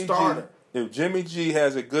 He's the starter. If Jimmy G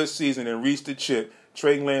has a good season and reached the chip,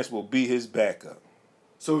 Trey Lance will be his backup.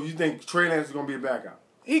 So you think Trey Lance is going to be a backup?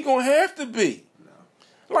 He gonna have to be.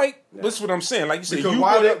 Like, that's what I'm saying. Like you said, Because you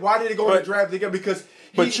why did he go in the draft? Because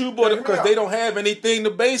you bought it because they don't have anything to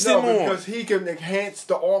base him on. Because he can enhance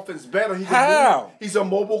the offense better. He can How? move. He's a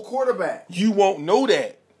mobile quarterback. You won't know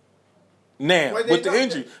that now Well, with the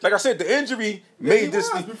injury. Like I said, the injury made this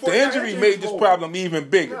problem even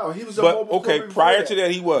bigger. No, he was a mobile quarterback prior before to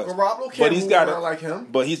that he was. Garoppolo can't move around like him.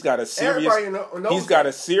 But he's got a serious. He's got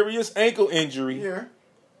a serious ankle injury. Yeah.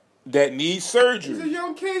 That needs surgery. He's a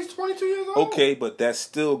young kid. He's 22 years old. Okay, but that's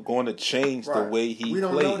still going to change the way he plays. We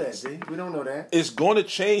don't know that, B. We don't know that. It's going to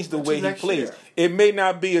change the way he plays. Year. It may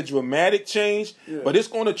not be a dramatic change, but it's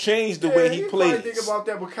going to change the way he plays. Think about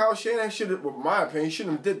that, but Kyle Shanahan should have, in my opinion,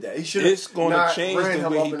 shouldn't have did that. He should have. It's going to change the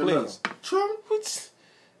way he plays. True.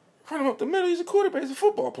 Run him up the middle. He's a quarterback. He's a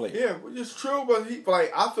football player. Yeah, it's true, but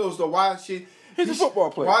I feel as though he's a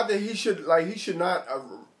football player. Why did he should not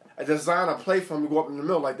design a play for him to go up in the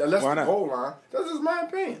middle like that? That's the goal line. That's just my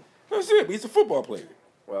opinion. That's it. He's a football player.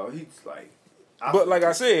 Well, he's like. But like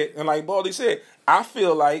I said, and like Baldy said, I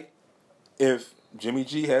feel like if Jimmy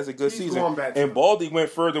G has a good season, and Baldy went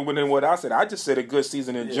further than what I said. I just said a good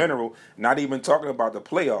season in general, not even talking about the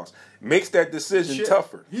playoffs. Makes that decision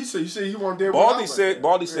tougher. He said, "You see, he won't dare." Baldy said,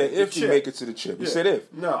 "If you make it to the chip," he said,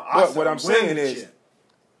 "If." No, but what I'm saying is,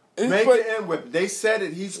 make it and whip it. They said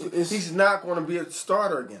it. He's not going to be a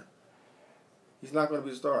starter again. He's not going to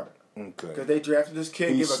be a starter. Okay. Because they drafted this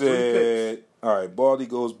kid. He said, "All right." Baldy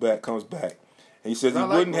comes back, and he says he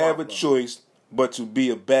wouldn't have a choice but to be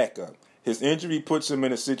a backup. His injury puts him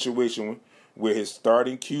in a situation where his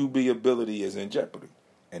starting QB ability is in jeopardy,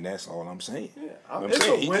 and that's all I'm saying. Yeah, I'm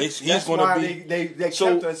saying he's going to be. They kept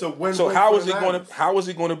it as a win-win. So how is it going to? How is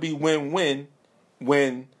it going to be win-win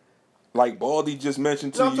when, like Baldy just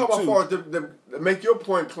mentioned to you too? I'm talking about to make your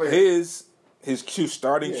point clear. His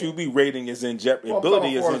starting QB rating is in jeopardy.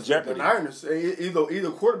 Ability is in jeopardy. I understand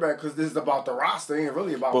either quarterback because this is about the roster. It ain't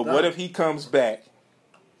really about. But what if he comes back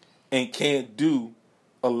and can't do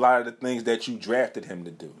a lot of the things that you drafted him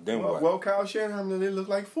to do? Then what? Well, Kyle Shanahan, they look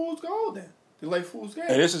like fool's gold. Then they like fool's game.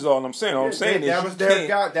 And this is all I'm saying. All I'm saying is that was their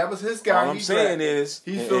guy. That was his guy. All I'm saying is,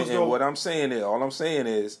 what I'm saying is, all I'm saying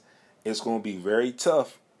is, it's going to be very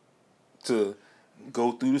tough to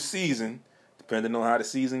go through the season, depending on how the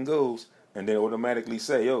season goes. And then automatically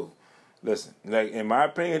say, yo, listen, like in my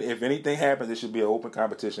opinion, if anything happens, it should be an open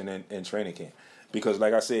competition in training camp. Because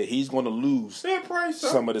like I said, he's going to lose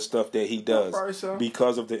some of the stuff that he does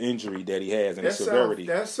because of the injury that he has and the severity.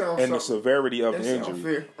 The severity of the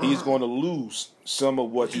injury. He's going to lose some of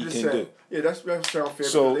what he can do. Yeah, that sounds fair.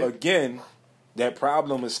 So again, that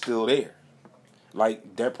problem is still there.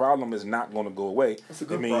 Like that problem is not going to go away. That's a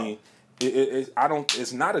good problem.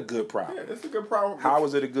 It's not a good problem. Yeah, it's a good problem. How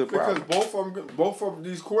is it a good problem? Because both of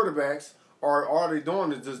these quarterbacks are all they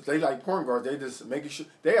doing is just they like point guards. They just making sure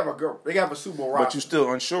they have a Super Bowl roster. But you're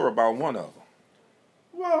still unsure about one of them.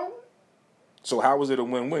 Well, so how is it a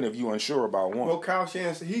win-win if you're unsure about one? Well, Kyle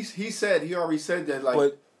Shanahan, he already said that. Like,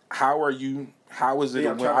 but how is it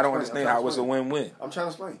a win? I don't understand how it's a win-win. I'm trying to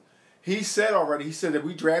explain. He said that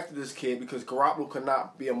we drafted this kid because Garoppolo could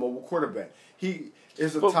not be a mobile quarterback.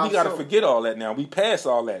 But we got to forget all that now. We passed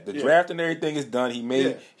all that. The draft and everything is done.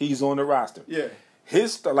 He's on the roster. Yeah.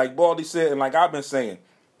 Like Baldy said, and like I've been saying,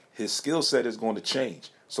 his skill set is going to change.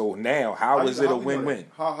 So now, how is it a win-win?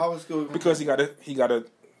 How is it because he got to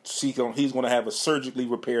he's going to have a surgically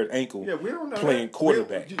repaired ankle. Yeah, we don't know playing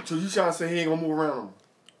quarterback. So you trying to say he ain't gonna move around him?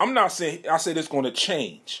 I'm not saying. I said it's going to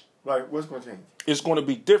change. Like what's going to change? It's going to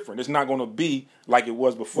be different. It's not going to be like it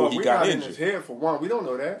was before he got injured. In his head for one. We don't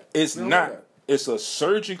know that. It's not. It's a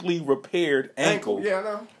surgically repaired ankle. Yeah, I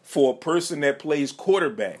know. For a person that plays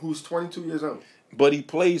quarterback. Who's 22 years old. But he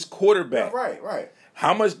plays quarterback. Yeah, right.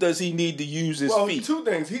 How much does he need to use his feet? Two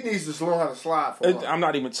things. He needs to learn how to slide. I'm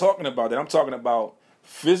not even talking about that. I'm talking about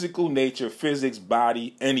physical nature, physics,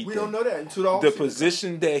 body, anything. We don't know that until the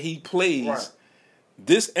position that he plays. Right.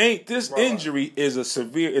 This injury is a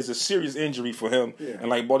serious injury for him, and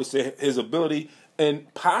like Baldy said, his ability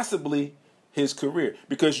and possibly his career,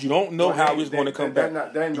 because you don't know how he's going to come back.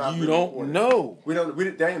 You don't know. They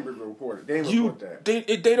ain't been reported. They ain't report that.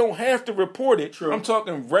 They don't have to report it. True. I'm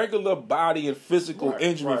talking regular body and physical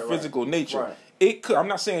injury, physical nature. Right. It could. I'm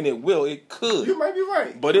not saying it will. It could. You might be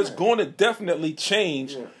right. But it's going to definitely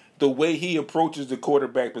change the way he approaches the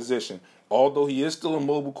quarterback position. Although he is still a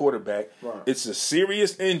mobile quarterback, it's a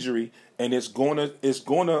serious injury, and it's going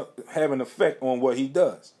to have an effect on what he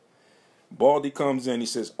does. Baldy comes in. He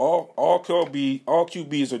says all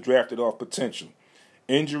QBs are drafted off potential.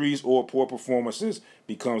 Injuries or poor performances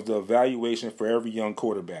becomes the evaluation for every young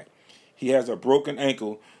quarterback. He has a broken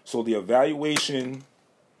ankle, so the evaluation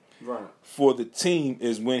Right. for the team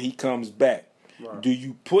is when he comes back. Right. Do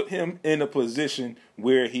you put him in a position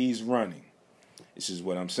where he's running? This is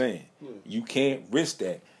what I'm saying. Yeah. You can't risk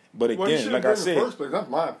that. But Well, he again, should've like been I in the said, first place. That's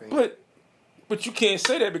my opinion. but you can't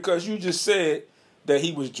say that because you just said that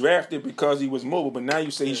he was drafted because he was mobile, but now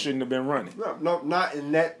you say he shouldn't have been running. No, not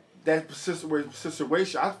in that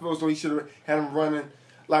situation. I suppose he should have had him running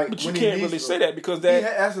like. But you when he can't needs really to. say that because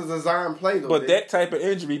That's a design play though. but that type of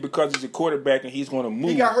injury, because he's a quarterback and he's going to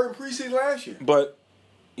move. he got hurt in preseason last year. But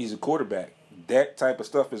he's a quarterback. That type of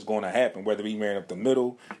stuff is going to happen. Whether he ran up the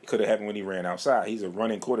middle, it could have happened when he ran outside. He's a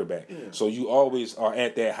running quarterback. Yeah. So you always are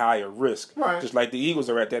at that higher risk. Right. Just like the Eagles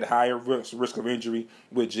are at that higher risk of injury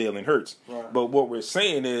with Jalen Hurts. Right. But what we're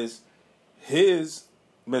saying is his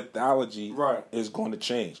methodology Right. is going to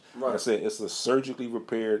change. Right. Like I said, it's a surgically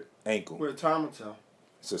repaired ankle. With time to tell.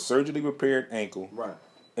 It's a surgically repaired ankle. Right.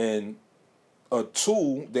 And a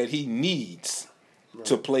tool that he needs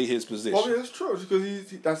to play his position. Well, yeah, that's true.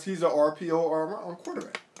 Because he's an RPO or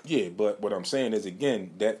quarterback. Yeah, but what I'm saying is,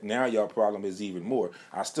 again, that now your problem is even more.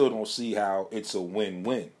 I still don't see how it's a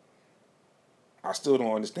win-win. I still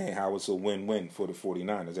don't understand how it's a win-win for the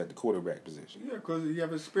 49ers at the quarterback position. Yeah, because he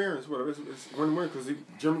have experience with it. It's win-win because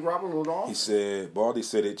Jimmy Garoppolo was off. He said, Baldy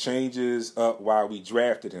said it changes up why we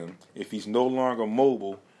drafted him. If he's no longer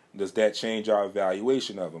mobile, does that change our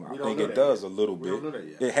evaluation of him? I think it does a little bit. We don't know that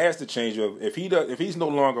yet. It has to change. If he's no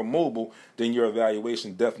longer mobile, then your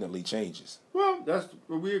evaluation definitely changes. Well,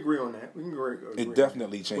 we agree on that. We can agree. It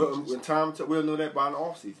definitely changes. Well, when time we'll know that by the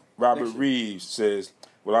offseason. Robert Reeves says,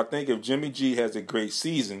 well, I think if Jimmy G has a great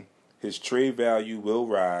season, his trade value will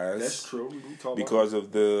rise. That's true. We can talk Because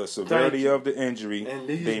of the severity of the injury, And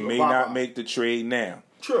they may not make the trade now.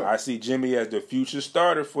 True. I see Jimmy as the future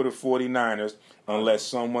starter for the 49ers unless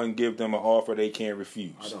someone give them an offer they can't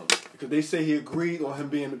refuse. I don't know. Because they say he agreed on him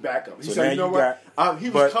being the backup. He So said, now you know you what? He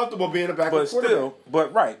was comfortable being the backup But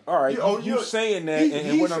quarterback. right, all right. Yeah, You saying that,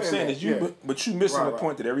 and he's what I'm saying saying that, is but you missing the Right.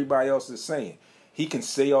 point that everybody else is saying. He can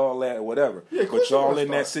say all that or whatever, Yeah, of but course he y'all gonna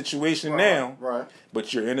in that start. situation Right, now. right.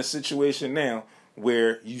 But you're in a situation now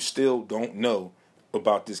where you still don't know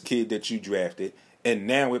about this kid that you drafted, and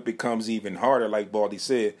now it becomes even harder, like Baldy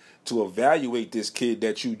said, to evaluate this kid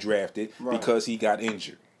that you drafted because he got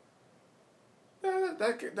injured. Yeah,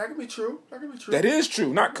 that could be true. That could be true. That is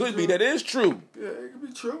true. Not could be. That is true. Yeah, it could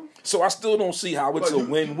be true. So I still don't see how it's But a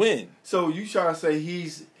win-win. So you trying to say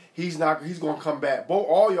he's going to come back?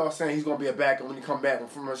 All y'all saying he's going to be a backup when he come back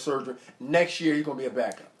from a surgery next year. He's going to be a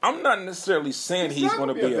backup. I'm not necessarily saying he's not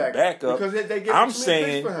going to gonna be a backup. because they get I'm too many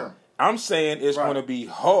saying picks for him. it's Right. going to be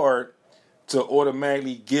hard to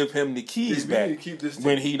automatically give him the keys They need to back keep this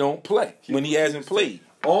when team. he don't play, when he hasn't played.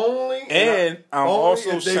 Only And I'm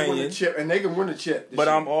also if they win the saying- chip, and they can win the chip. this But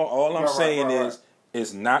year. all I'm Right, saying right. is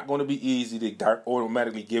it's not going to be easy to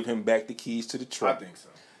automatically give him back the keys to the I truck. think so.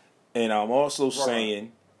 And I'm also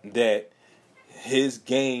saying that his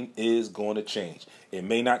game is going to change. It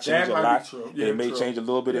may not change That a might lot. be true. Yeah, It may true. change a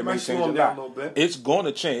little bit. It may might change slow a him down lot. a little bit. It's going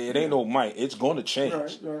to change. It ain't no might. It's going to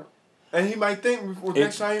change. Right. And he might think before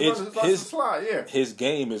next time he runs, it's his- a slide. Yeah, His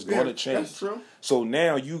game is going to Yeah, change. that's true. So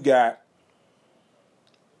now you got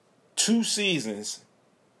 2 seasons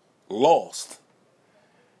lost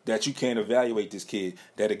that you can't evaluate this kid.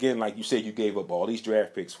 That again, like you said, you gave up all these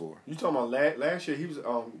draft picks for. You talking about last year? He was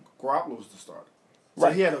Garoppolo was the starter. So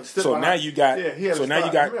Right. he had to sit So behind- now you got. Yeah, he had so to now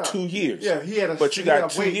you start. got 2 years. Yeah, he had a. But you he had got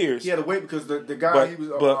to 2 wait. years. He had to wait because the guy he was.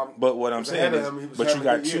 But what I'm was saying ahead of is, him, he was but you having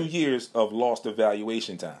a got good 2 year. years of lost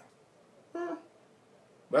evaluation time.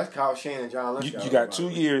 That's Kyle Shanahan and John Lynch. You got 2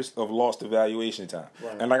 years of lost evaluation time.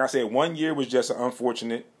 Right. And like I said, 1 year was just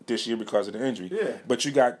unfortunate this year because of the injury. Yeah. But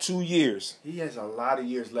you got 2 years. He has a lot of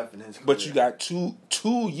years left in his career. But you got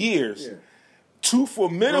two years. Yeah. 2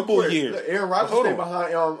 formidable Real quick, years. Aaron Rodgers Hold stayed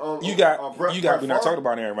on. behind. You got. Brett We're not Favre. talking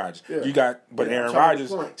about Aaron Rodgers. Yeah. But Yeah, Aaron I'm trying to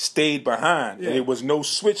Rodgers make a point. stayed behind, Yeah. and there was no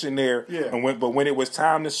switch in there. Yeah. But when it was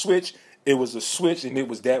time to switch, it was a switch, and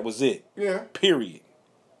that was it. Yeah, Period.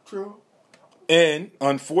 true. And They said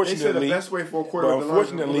unfortunately, the best way for a but quarterback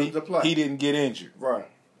unfortunately, to play. he didn't get injured. Right.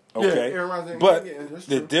 Okay, Yeah, Aaron Rodgers didn't but get injured. That's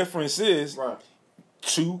the true. difference is Right.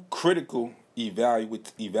 2 critical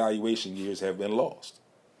evaluation years have been lost.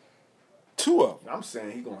 2 of them. I'm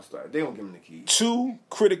saying he's gonna start. They gonna give him the keys. 2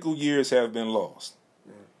 critical years have been lost.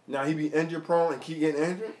 Now he be injury prone and keep getting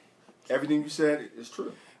injured. Everything you said is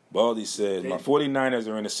true. Baldy said, my 49ers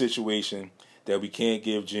are in a situation that we can't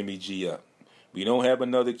give Jimmy G up. We don't have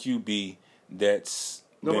another QB that's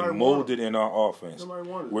Nobody been molded in our offense. Nobody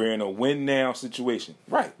wanted it. We're in a win-now situation.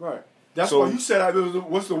 Right. Right. That's So why you said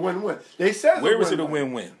what's the win-win? They said where is it a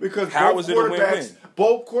win-win? Because how both is it a win-win?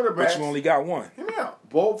 Both quarterbacks. But you only got one. Hear me out.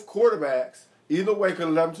 Both quarterbacks either way could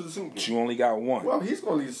have led him to the Super Bowl. But you only got one. Well, he's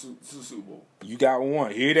going to lead to the Super Bowl. You got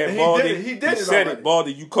one. Hear that, And Baldy? He did it said already. it,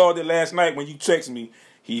 Baldy. You called it last night when you texted me.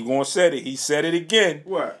 He gonna said it. He said it again.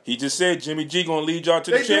 What? He just said Jimmy G gonna lead y'all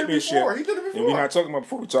to the They did it championship. before. He did it And before. we're not talking about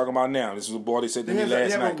before. We're talking about now. This is what Baldy said to me last They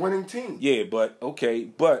have night. a winning team. Yeah, but okay,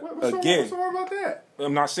 but What's again, what's wrong about that?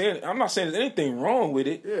 I'm not saying there's anything wrong with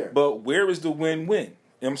it. Yeah. But where is the win-win?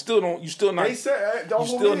 I'm still don't. You still not. They said you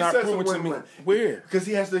still not proving to me where. Because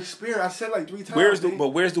he has the experience. I said like 3 times.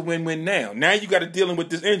 Where's the win-win now? Now you got to dealing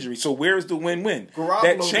with this injury. So where is the win-win? Garoppolo's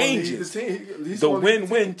That gonna changes. lead the team. He's The gonna lead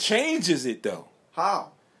win-win team. changes it though.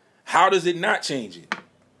 How? How does it not change it?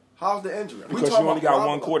 How's the injury? Because you only got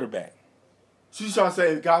one quarterback. So you trying to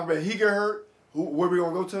say if God forbid he get hurt, where we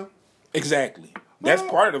gonna go to? Exactly. That's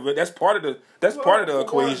Well, part of it. That's part of the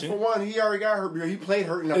equation. For one, he already got hurt. He played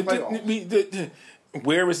hurt in the playoffs.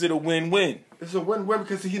 Where is it a win-win? It's a win-win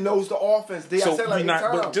because he knows the offense. I So said like you're not, 8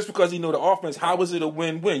 times. but just because you know the offense, how is it a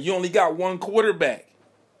win-win? You only got one quarterback.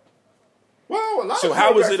 Well, a lot So of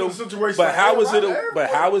how is quarterbacks it in a? the situation But like how that, is it lot a? of But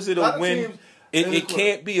how is it lot a of win? teams It in this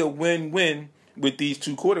can't be a win-win with these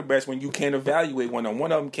two quarterbacks when you can't evaluate one of them.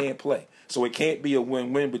 One of them can't play, so it can't be a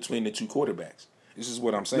win-win between the two quarterbacks. This is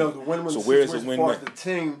what I'm saying. No, the win-win. So where is the situation as win-win? far as the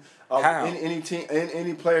team, How? any team,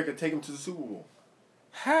 any player could take him to the Super Bowl.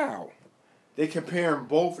 How? They compare them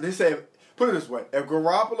both. They say, put it this way: if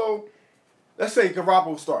Garoppolo, let's say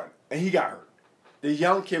Garoppolo started and he got hurt, the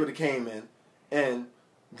young kid would have came in and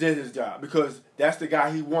did his job because that's the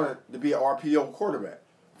guy he wanted to be an RPO quarterback.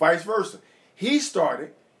 Vice versa, he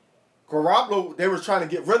started. Garoppolo, they were trying to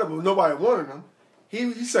get rid of him. Nobody wanted him.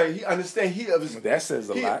 He said he understand That says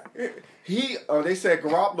a lot. They said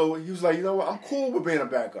Garoppolo, he was like, you know what, I'm cool with being a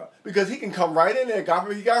backup because he can come right in there. God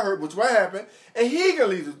forbid he got hurt, which what happened, and he can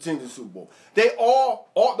lead the team to the Super Bowl. They all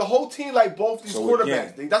the whole team like both these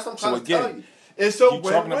quarterbacks. That's what I'm trying to tell you. It's so you're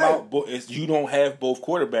talking about you don't have both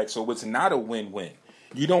quarterbacks, so it's not a win-win.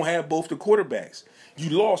 You don't have both the quarterbacks. You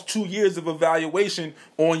lost 2 years of evaluation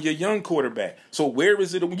on your young quarterback. So where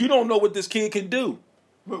is it? You don't know what this kid can do.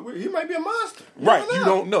 But he might be a monster. Right, you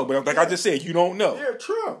don't know. But like I just said, you don't know. Yeah,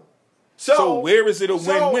 true. So where is it a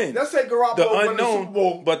win-win? Let's say Garoppolo the win unknown, the Super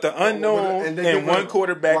Bowl, but the unknown and one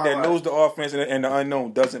quarterback that right. knows the offense and the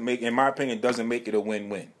unknown doesn't make, in my opinion, doesn't make it a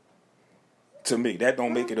win-win. To me, that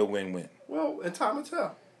don't make it a win-win. Well, in time will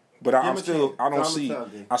tell. But I Time will tell,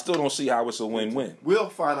 D. still don't see how it's a win-win. We'll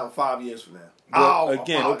find out 5 years from now. But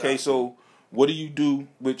again, okay, so what do you do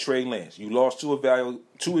with Trey Lance? You lost two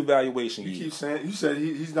evaluation years. You keep saying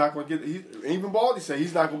he's not going to get. Even Baldy said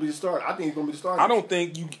he's not going to be the starter. I think he's going to be the starter. I don't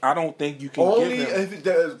think you can only give him. if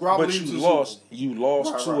Garoppolo But leads you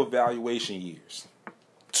lost Right, two right. evaluation years.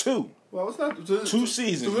 Two. Well, it's not 2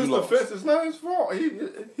 seasons To his you lost. defense, it's not his fault.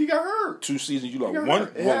 He got hurt. 2 seasons you lost. got One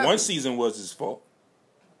hurt. It one happens. season was his fault.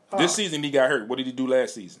 Huh. This season he got hurt. What did he do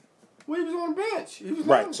last season? Well, he was on the bench. He was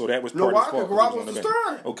Right, on. so that was part of his fault. 'cause he was Garoppolo's on the the bench.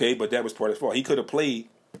 starter. Okay, but that was part of his fault. He could have played.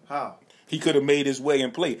 How? He could have made his way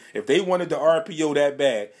and played. If they wanted the RPO that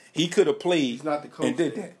bad, he could have played He's not the coach and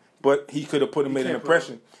did yet. that. But he could have made an can't put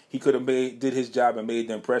impression. He could have did his job and made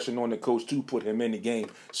the impression on the coach to put him in the game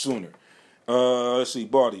sooner. Let's see,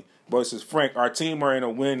 Baldy. But says, Frank, our team are in a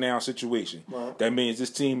win-now situation. Right. That means this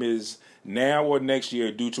team is now or next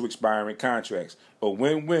year due to expiring contracts. A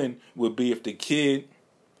win-win would be if the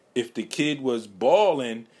kid was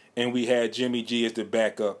balling and we had Jimmy G as the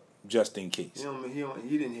backup just in case.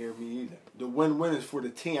 He didn't hear me either. The win-win is for the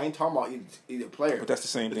team. I ain't talking about either player. But that's the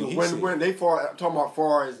same thing The he win-win. said. They talking about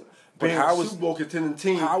far as being how a is- Super Bowl contending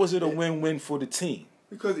team. How is it a win-win for the team?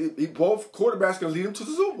 Because both quarterbacks can lead them to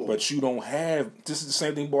the Super Bowl. But you don't have. This is the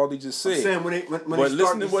same thing Baldy just said. I'm saying when but they start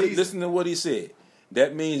listen the to what season, listen to what he said.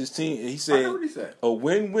 That means his team. He I said, heard what he said. a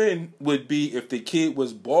win-win would be if the kid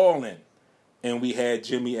was balling, and we had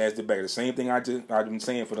Jimmy as the back. The same thing I've been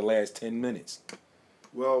saying for the last 10 minutes.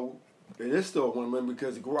 Well, it is still a win-win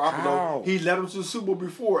because How? Garoppolo, he led them to the Super Bowl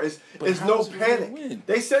before. It's no how's it a panic. win-win?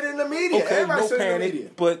 They said it in the media. Okay, Everybody no said it in the media.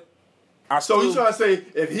 panic. But I So still, you trying to say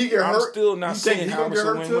if he get I'm hurt, still not you think saying he how gonna it's get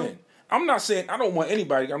a hurt win-win. too? I'm not saying I don't want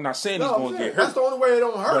anybody. I'm not saying he's No, going to get that's hurt. the only way it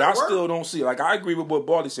don't hurt. But I Work. still don't see. Like I agree with what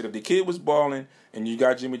Baldy said. If the kid was balling and you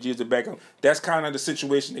got Jimmy G as the backup, that's kind of the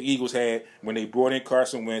situation the Eagles had when they brought in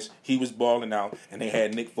Carson Wentz. He was balling out, and they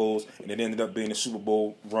had Nick Foles, and it ended up being a Super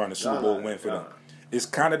Bowl run, a Super Bowl win for them. It's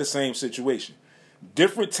kind of the same situation.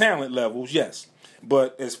 Different talent levels, yes.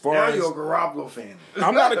 But as far Now as you're a Garoppolo fan.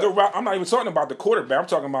 I'm not even talking about the quarterback. I'm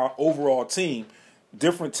talking about overall team.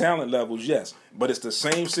 Different talent levels, yes, but it's the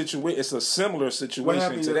same situation. It's a similar What situation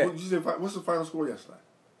happened? to that. What's the final score yesterday?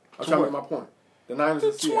 I'm trying to make my point. The Niners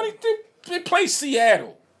are Seattle. They play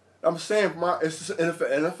Seattle. I'm saying it's an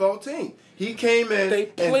NFL team. He came in They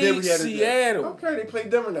and did played what he had to do. Seattle. Okay, they played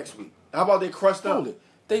Denver next week. How about they crushed them? Hold it.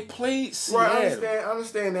 They played Seattle. Right, I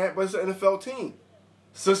understand that, but it's an NFL team. Yeah,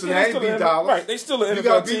 Cincinnati beat Dallas. Right, they still an You NFL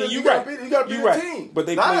gotta team. beat You you gotta right. beat- you gotta beat You the right. team. But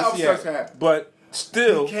they Not played an upset's Seattle. happen. But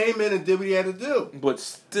still. He came in and did what he had to do. But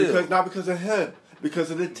still. Not because of him,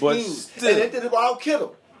 because of the team. But still. And they did it without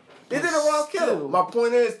Kittle. They did it without Kittle. still. My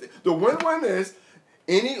point is, the win-win is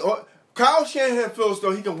Kyle Shanahan feels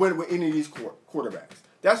though he can win with any of these quarterbacks.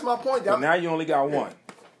 That's my point. But now you only got one.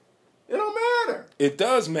 It don't matter. It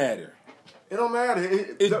does matter. It don't matter.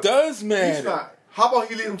 It does matter. He's fine. How about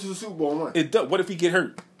he lead them to the Super Bowl and win? It does. What if he get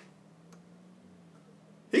hurt?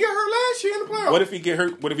 He got hurt last year in the playoffs. What if he get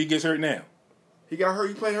hurt? What if he gets hurt now? He got hurt?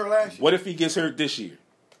 He played hurt last year. What if he gets hurt this year?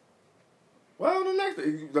 Well,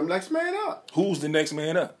 the next man up. Who's the next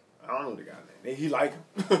man up? I don't know the guy's name. He like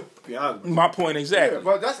him. Be honest with you. My point exactly. Yeah,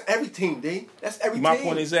 but that's every team, D. That's every My team.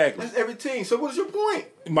 point exactly. That's every team. So what is your point?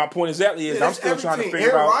 My point exactly is Yeah, I'm that's still every trying to team. figure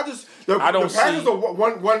Aaron out. Rodgers, I don't the Packers see- are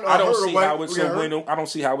one. I don't hurdle see away how from it's getting a hurt. win. I don't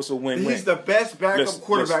see how it's a win-win. He's the best backup Listen,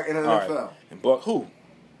 quarterback in the all NFL. right. But who?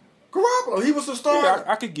 Garoppolo, he was the starter.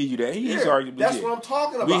 Yeah, I could give you that. He's Yeah, arguably. that's yeah. what I'm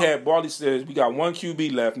talking about. We had Barley says we got one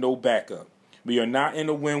QB left, no backup. We are not in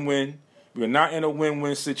a win-win. We are not in a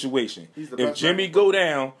win-win situation. He's the If best Jimmy backup. go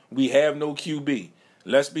down, we have no QB.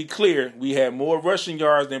 Let's be clear. We have more rushing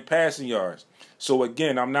yards than passing yards. So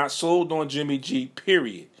again, I'm not sold on Jimmy G.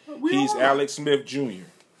 Period. We He's all not. Alex Smith Jr.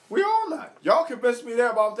 We all not. Y'all convinced me there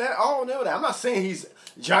about that. I don't know that. I'm not saying he's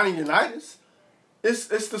Johnny Unitas. It's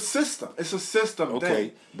the system. It's a system Okay,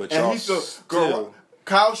 thing. but and y'all he's the still-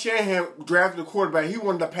 Kyle Shanahan drafted a quarterback. He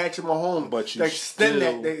wanted to Patrick Mahomes But you to extend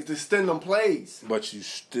still- to extend them plays. But you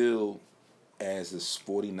still, as a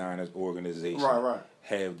 49ers organization, Right.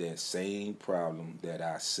 have that same problem that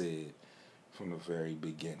I said from the very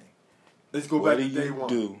beginning. Let's go What back do to day you one.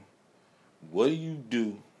 do? What do you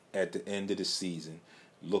do at the end of the season,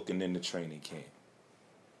 looking in the training camp?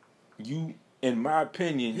 You, in my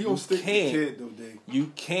opinion, He you gonna stick with the can't. kid though, D.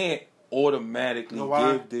 You can't automatically Know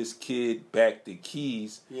why? give this kid back the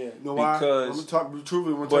keys. Yeah, know why? I'm Because gonna talk truthfully.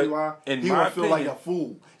 I'm gonna but tell you why. in He my gonna feel like opinion- a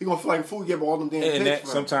fool. He gonna feel like a fool. Give all them damn and that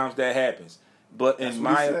picks. for him. sometimes that happens. But That's in what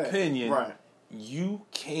he my said. opinion, Right. you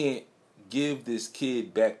can't give this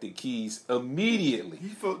kid back the keys immediately. He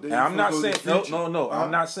felt that And he I'm not felt saying those no. future.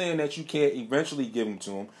 I'm not saying that you can't eventually give them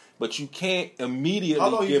to him, but you can't How long immediately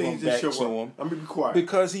you give think them this back should to work? him I'm gonna be quiet.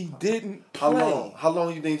 because he didn't play. How long? How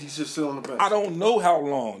long you think he should sit on the bench? I don't know how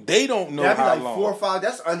long. They don't know That'd be how like long. 4 or 5.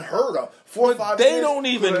 That's unheard of. 4 or But 5 they years don't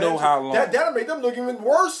even for know injury. how long. That'll make them look even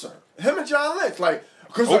worse. Him and John Lynch, like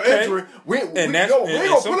because of Okay. injury, we ain't And gonna put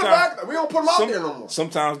him sometimes- back. We don't put him out there no more.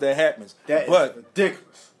 Sometimes that happens. That is but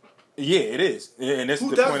ridiculous. yeah, it is. And that's Who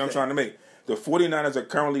the does point I'm that? trying to make. The 49ers are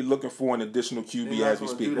currently looking for an additional QB They're not as we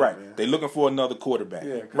gonna speak. do that, Right. man. They're looking for another quarterback.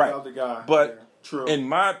 Yeah, 'cause right. the other guy, But yeah, true. in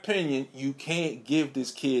my opinion, you can't give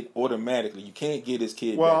this kid automatically. You can't give this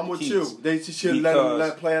kid Well, back I'm the with keys you. They should because-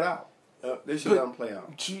 let him play it out. They should But let him play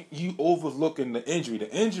out. You overlooking the injury.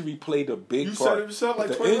 The injury played a big You part. said it yourself like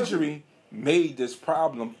the 20 minutes injury made this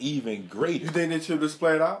problem even greater. You think they should just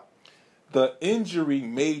play it out? The injury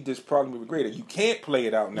made this problem even greater. You can't play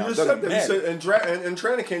it out now. You It just said doesn't that. You matter. said in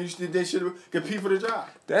training camp, they should compete for the job.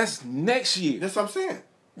 That's next year. That's what I'm saying.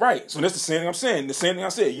 Right. So that's the same thing I'm saying. The same thing I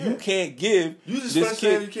said. Yeah. You can't give You just this been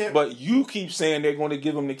saying kid, you can't- but you keep saying they're going to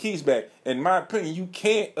give him the keys back. In my opinion, you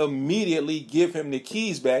can't immediately give him the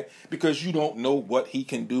keys back because you don't know what he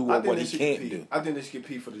can do or what he can't do. I think they should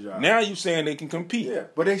compete for the job. Now you saying they can compete. Yeah,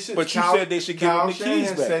 but they should. But you said they should give him the keys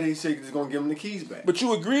Shanahan back. said he said going to give him the keys back. But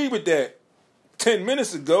you agreed with that 10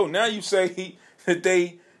 minutes ago. Now you say that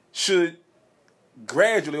they should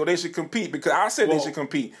gradually or they should compete because I said Well- they should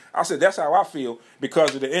compete. I said that's how I feel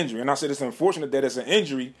because of the injury. And I said it's unfortunate that it's an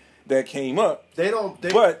injury that came up. They don't.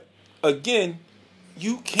 But again,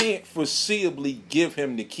 you can't foreseeably give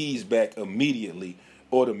him the keys back immediately,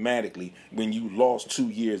 automatically, when you lost 2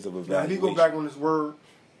 years of now, if evaluation. he go back on his word,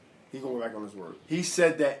 he go back on his word. He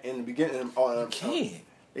said that in the beginning. Can't.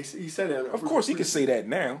 He said that. Of course, he can say that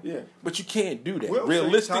now. Yeah. But you can't do that. Will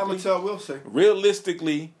Realistically, will say.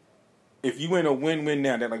 realistically, if you win a win-win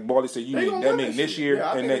now, that like Barley said, you They mean gonna that win mean this year. year Yeah,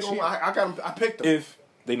 I and think next they year. gonna, I got them. I picked them. If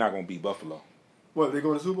they're not going to beat Buffalo, What, they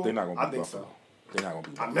going to Super Bowl? they're not going to I beat think Buffalo. so. They're not going to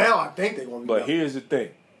beat Buffalo. Now I think they're going to. But here's the thing.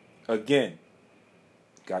 Again,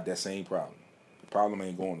 got that same problem. The problem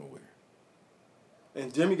ain't going nowhere.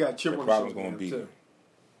 and Jimmy got a chip The on problem's his going to shoulder be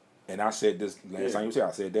too. And I said this last time you said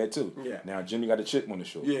I said that too. Yeah. Now Jimmy got a chip on the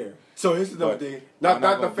shoulder. Yeah. So here's the But thing. y'all Not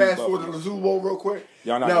not to gonna fast beat forward to the Buffalo. Super Bowl real quick.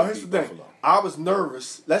 Y'all not now gonna here's beat the thing. Buffalo. I was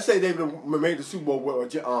nervous. Let's say they made the Super Bowl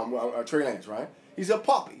with Trey Lance, right? He's a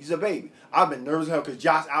puppy. He's a baby. I've been nervous as hell because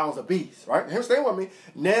Josh Allen's a beast, right? Him staying with me.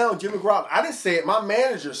 Now Jimmy Garoppolo. I didn't say it. My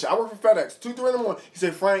manager said. I work for FedEx. 2, 3 in the morning. He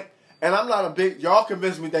said, Frank, and I'm not a big. Y'all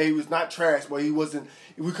convinced me that he was not trash, but he wasn't.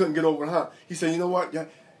 We couldn't get over the hump. He said, you know what? Y'all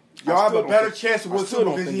have a better chance to win Super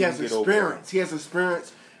Bowl because he has experience. He has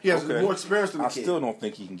experience. He has more experience than the kid. I still don't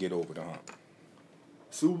think he can get over the hump.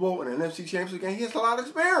 Super Bowl and an NFC Championship game. He has a lot of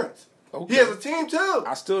experience. Okay. He has a team too.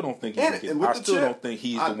 I still don't think he And- can get. and with I the still chip, don't think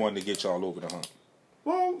he's the one to get y'all over the hump.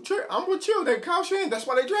 Well, Trey, I'm with you. They Kyle Shanahan. That's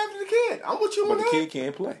why they drafted the kid. I'm with you But on the that. kid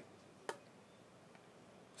can't play.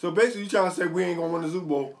 So basically, you trying to say we ain't gonna win the Super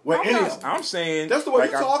Bowl with any of them? I'm saying That's the way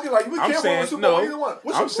you're talking. Like we I'm can't win saying the Super Bowl no. either one.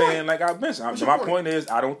 What's I'm your saying point? like I mentioned. What's My your point is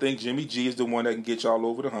I don't think Jimmy G is the one that can get y'all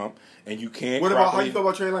over the hump, and you can't. What about how you feel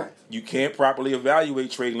about Trey Lance? You can't properly evaluate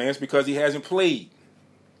Trey Lance because he hasn't played.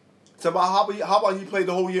 It's about how about he played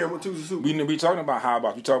the whole year and went to the Super Bowl? We talking about how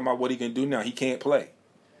about you talking about what he can do now. He can't play.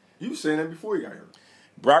 You were saying that before you got here.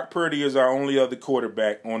 Brock Purdy is our only other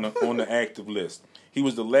quarterback on the active list. He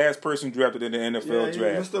was the last person drafted in the NFL Yeah,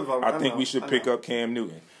 draft. Mr. Vote. I think know, we should I pick know. up Cam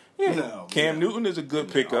Newton. Yeah, No, Cam no. Newton is a good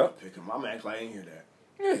I'll pickup. pick him. I'm acting like I ain't hear that.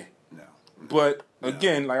 Yeah, No. but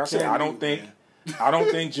again, like I said, Cam I don't Newton, think I don't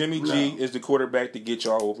think Jimmy G No. is the quarterback to get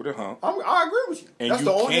y'all over the hump. I agree with you. And That's you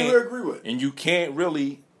the only thing can't- we agree with. And you can't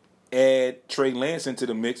really add Trey Lance into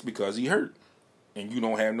the mix because he hurt, and you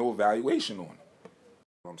don't have no evaluation on him.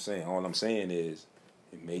 All I'm saying is,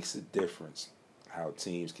 it makes a difference how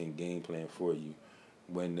teams can game plan for you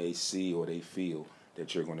when they see or they feel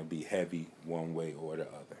that you're going to be heavy one way or the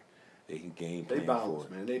other. They can game They plan for balanced,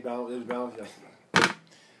 it. man. They balanced. It was balanced yesterday.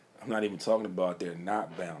 I'm not even talking about they're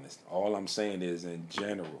not balanced. All I'm saying is in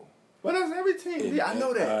general. But that's every team. Yeah, I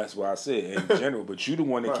know that. That's why I said in general. But you the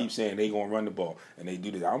one that Right. keeps saying they going to run the ball and they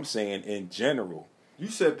do this. I'm saying in general. You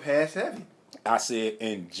said pass heavy. I said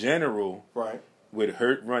in general, Right. with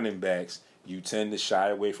hurt running backs, you tend to shy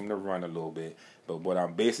away from the run a little bit. But what I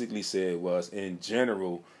basically said was, in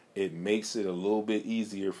general, it makes it a little bit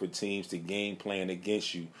easier for teams to game plan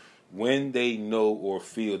against you when they know or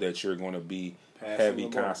feel that you're going to be Passing heavy the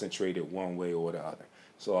ball. concentrated one way or the other.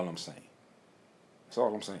 That's all I'm saying. That's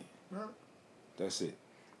all I'm saying. Right. That's it.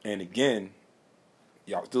 And again,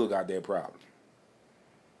 y'all still got that problem.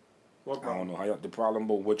 What I don't know how y'all, the problem,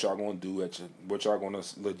 but what y'all gonna do what y'all gonna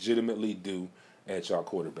legitimately do at y'all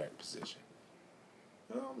quarterback position.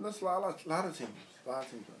 That's a lot of teams. A lot of teams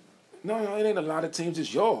right No, it ain't a lot of teams.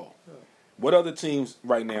 It's y'all. What other teams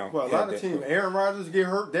right now? now. Well, a have lot of that teams. problem? Aaron Rodgers get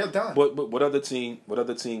hurt, they're done. But what other team? What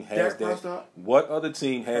other team has Dak that? Prescott? What other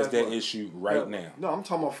team has Has that what? issue right Yeah, now? No, I'm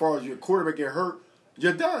talking about as far as your quarterback get hurt,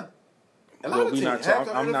 you're done. A lot But of we teams. not half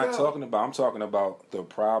the I'm not NFL. talking about. I'm talking about the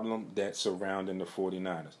problem that's surrounding the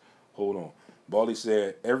 49ers. Hold on. Baldy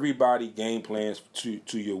said everybody game plans to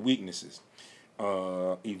your weaknesses.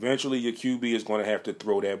 Eventually, your QB is going to have to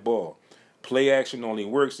throw that ball. Play action only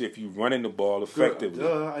works if you running the ball effectively.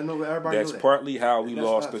 Duh, I know everybody That's knows that. partly how we That's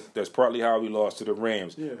lost. us. That's partly how we lost to the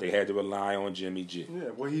Rams. Yeah. They had to rely on Jimmy G. Yeah,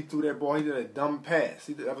 well, he threw that ball. He did a dumb pass.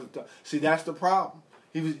 That was dumb. See, that's the problem.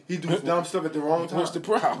 He do dumb stuff at the wrong time. What's the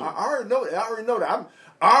problem? I already know that. I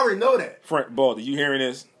already know that. Frank Baldy, you hearing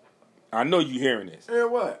this? I know you hearing this. Yeah,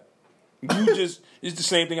 what? It's the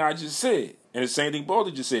same thing I just said. And the same thing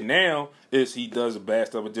Baldy just said. Now is he does the bad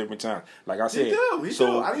stuff at different times. Like I said. He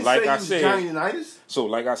do. I didn't like say I he was said, Johnny Unitas. So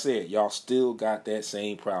like I said, y'all still got that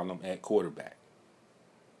same problem at quarterback.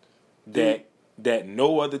 That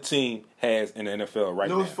no other team has in the NFL right You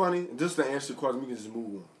know now. what's funny? Just to answer the question, we can just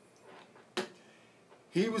move on.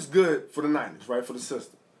 He was good for the Niners, right, for the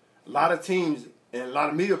system. A lot of teams and a lot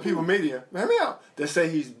of media, hear me out, that say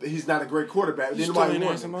he's not a great quarterback. You Nobody still ain't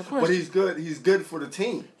wants answering him. my But question. he's good. He's good for the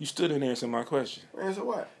team. You still didn't answer my question. Answer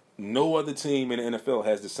what? No other team in the NFL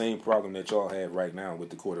has the same problem that y'all have right now with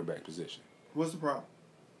the quarterback position. What's the problem?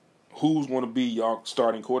 Who's going to be y'all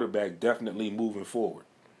starting quarterback definitely moving forward?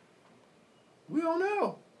 We don't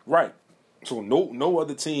know. Right. So no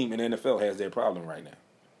other team in the NFL has that problem right now.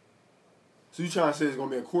 So you trying to say it's going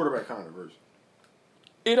to be a quarterback controversy?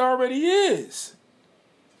 It already is.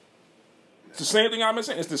 It's the same thing I've been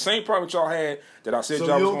saying. It's the same problem y'all had that I said So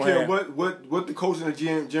y'all you was don't going to care have. what the coach and the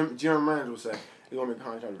GM manager will say. It's going to be a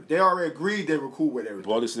controversy. They already agreed they were cool with everything.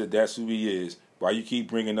 Baldy said that's who he is. Why you keep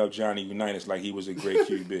bringing up Johnny Unitas like he was a great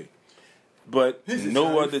QB? But He's just no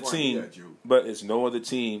trying to other be funny, team. that joke. But it's no other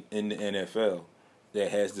team in the NFL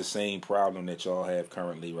that has the same problem that y'all have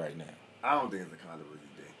currently right now. I don't think it's a controversy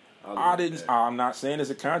thing. I'm not saying it's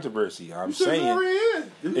a controversy. I'm You said saying it already is.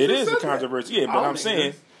 it is a said that. controversy. Yeah, I but don't I'm think saying it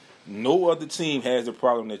is. no other team has the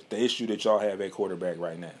problem the issue that y'all have at quarterback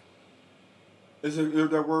right now. If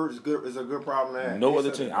that word is good, is a good problem to have. No They other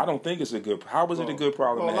said team. that. I don't think it's a good. How was it a good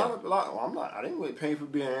problem to have? I'm not. I didn't really pay for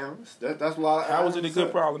being analyst. That's a lot. How was it a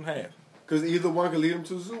good problem to have? Because either one could lead them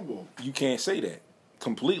to the Super Bowl. You can't say that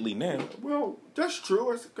completely now. Well, that's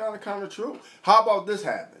true. It's kind of true. How about this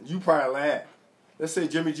happen? You probably laugh. Let's say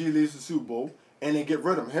Jimmy G leads the Super Bowl and they get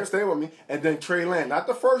rid of him. Here, stay with me. And then Trey Lance, not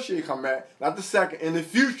the first year come back, not the second. In the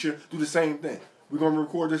future, do the same thing. We're gonna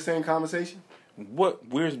record this same conversation. What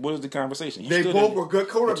is the conversation? They both were good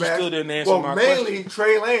quarterbacks. But you still didn't answer my mainly question.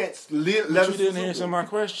 Trey Lance led But us you to didn't the answer Super my Bowl.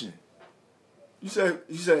 question. You said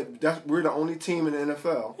we're the only team in the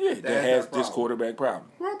NFL Yeah, that has that this problem. quarterback problem.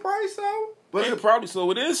 Well, probably so. But Yeah, probably so.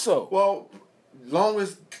 It is so. well, long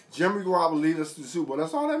as Jimmy Garoppolo leads us to the Super Bowl,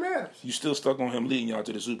 that's all that matters. You still stuck on him leading y'all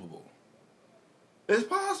to the Super Bowl. It's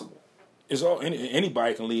possible. It's all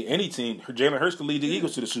anybody can lead any team. Jalen Hurts can lead the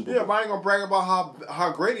Eagles to the Super Yeah, Bowl. but I ain't gonna brag about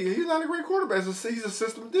how great he is. He's not a great quarterback. He's a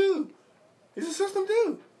system dude. He's a system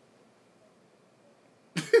dude.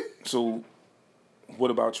 So,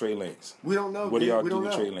 what about Trey Lance? We don't know. What do y'all we do don't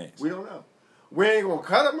with know. Trey Lance? We don't know. We ain't gonna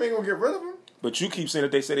cut him. We ain't gonna get rid of him. But you keep saying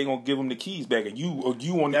that they say they're gonna give him the keys back, and you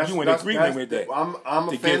in That's- agreement with that. I'm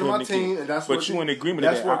a to fan give of him my the team, keys. and that's but what you in agreement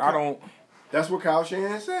that's with that. what I don't. That's what Kyle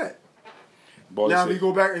Shanahan said. Baldy Now, said, if he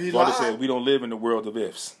go back and he Baldy lied. said we don't live in the world of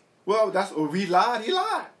ifs. Well, that's if he lied. He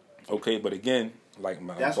lied. Okay, but again, like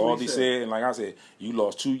That's what Baldy he said. said, and like I said, you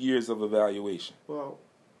lost 2 years of evaluation. Well,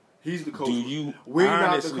 he's the coach. Do you We're not the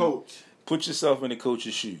honestly coach. put yourself in the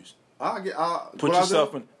coach's shoes? Put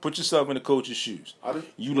Yourself in the coach's shoes.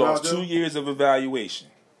 You what lost I do? 2 years of evaluation.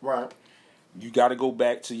 Right, You got to go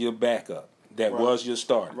back to your backup. That Right. was your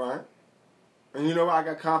starter. right. And you know what? I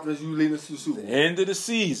got confidence you leading us to the Super Bowl. End of the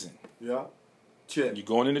season. Yeah. Chip. You're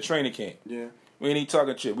going into training camp. Yeah. We ain't even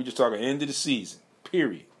talking chip. We just talking end of the season.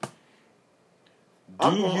 Period.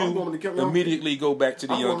 I'm Do going to you get young immediately go back to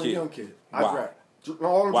the I'm young going to kid? young kid. Why?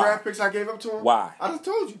 All the Why? draft picks I gave up to him. Why? I just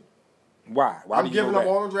told you. Why? Why I'm do you giving go up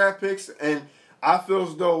back? all the draft picks, and I feel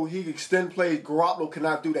as though he could extend plays. Garoppolo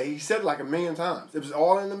cannot do that. He said it like a million times. It was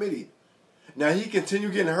all in the media. Now he continue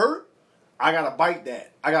getting hurt. I gotta bite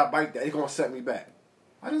that. It's gonna set me back.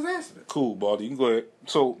 I just answered it. Cool, Baldy. You can go ahead.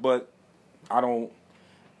 So, but I don't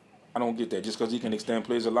get that. Just because he can extend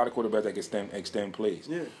plays, a lot of quarterbacks that can extend plays.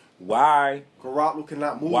 Yeah. Why? Garoppolo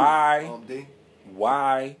cannot move. Why? D.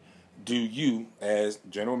 Why do you, as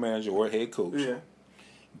general manager or head coach, Yeah.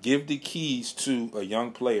 give the keys to a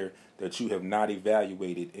young player that you have not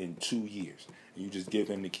evaluated in 2 years? You just give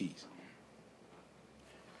him the keys.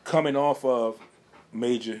 Coming off of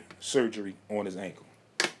major surgery on his ankle,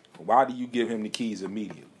 why do you give him the keys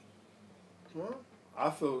immediately? Well, I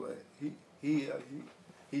feel like he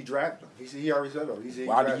drafted him. He already said it. He said he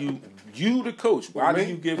Why do drafted you the coach? Why Me?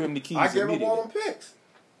 do you give him the keys I gave him immediately? all them picks.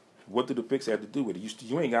 What do the picks have to do with it?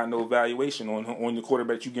 You ain't got no evaluation on the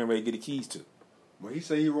quarterback you getting ready to get the keys to. When he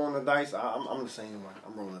said he rolling the dice, I'm the same way.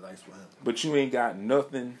 I'm rolling the dice with him. But you ain't got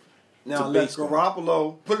nothing. Now, to let base on.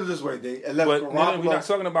 Garoppolo, put it this way, Dave. Let But Garoppolo, we're not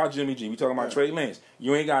talking about Jimmy G. We're talking about Yeah. Trey Lance.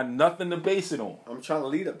 You ain't got nothing to base it on. I'm trying to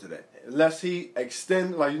lead up to that. Unless he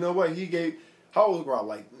extend, like, you know what? He gave, how old was Garoppolo?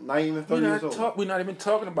 Like, not even 30 years old. We're not even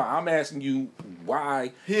talking about. I'm asking you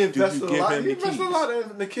why He do you invested a give lot. him He the keys? invested a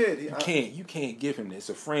lot in the kid. You can't give him this. It's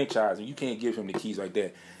a franchise, and you can't give him the keys like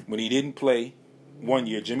that. When he didn't play 1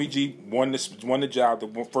 year, Jimmy G won the job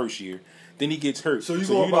the first year. Then he gets hurt, so you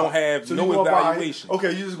don't have no evaluation.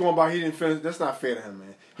 Okay, you just going by he didn't finish. That's not fair to him,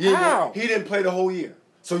 man. How? He didn't play the whole year,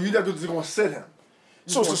 so you just going to sit him.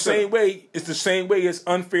 So it's the same way. It's the same way. It's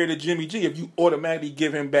unfair to Jimmy G if you automatically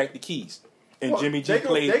give him back the keys. And Well, Jimmy G they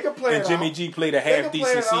could play a half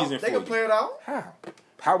decent season for They you. can play it out. How?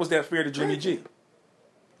 How was that fair to Jimmy G?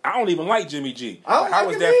 I don't even like Jimmy G. I don't How like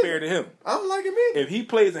was him that either. fair to him? I don't like him either. If he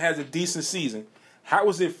plays and has a decent season, how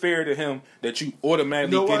is it fair to him that you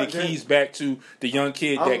automatically You know get what? the keys back to the young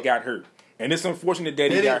kid that got hurt? And it's unfortunate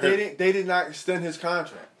that he got hurt. They did not extend his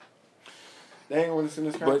contract. They ain't going to extend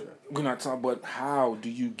his contract. But we're not talking about how do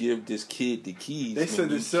you give this kid the keys? They said when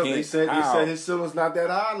his ceiling. you They can't? said his ceiling's not that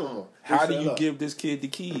high no more. How do you give this kid the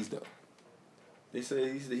keys though? They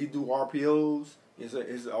said he do RPOs. It's an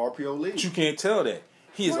RPO league. But you can't tell that.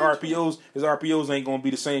 His What? RPOs ain't gonna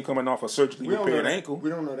be the same coming off a surgically We don't know repaired that. ankle. We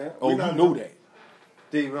don't know that. Oh, We you not know that.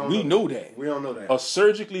 Dave, We know that. We don't know that. A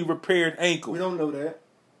surgically repaired ankle. We don't know that.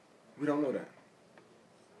 We don't know that.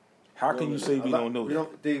 How can you say we don't know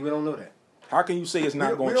that? Dave, we don't know that. How can you say it's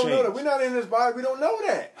not We going don't to know that. change? We're not in this body. We don't know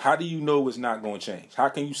that. How do you know it's not going to change? How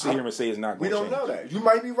can you sit here and say it's not We going to don't change? know that. You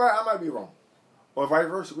might be right. I might be wrong. Or vice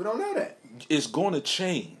versa. We don't know that. It's going to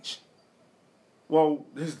change. Well,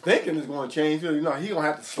 his thinking is going to change. You know, he's going to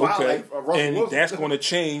have to slide like Russell and Wilson. that's going to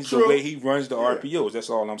change True. the way he runs the RPOs. That's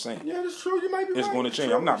all I'm saying. Yeah, that's true. You might be right. It's going to change.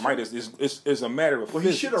 True. I'm not might. It's a matter of Well,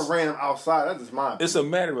 physics. he should have ran him outside. That's just my opinion. It's a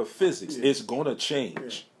matter of physics. Yeah. It's going to change. Yeah.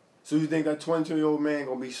 So you think that 22-year-old man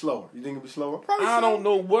going to be slower? You think he'll be slower? Probably I don't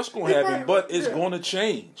know what's going to happen, might, but it's yeah. going to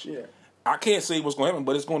change. Yeah. I can't say what's going to happen,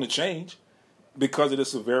 but it's going to change because of the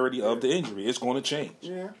severity of the injury. It's going to change.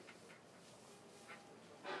 Yeah.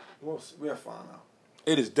 We'll find out.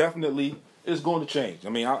 It is definitely, it's going to change. I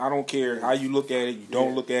mean, I don't care how you look at it. You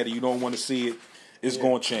don't look at it. You don't want to see it. It's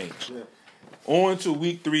going to change. Yeah. On to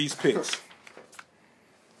week 3's picks.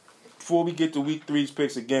 Before we get to week 3's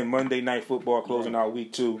picks, again, Monday Night Football closing out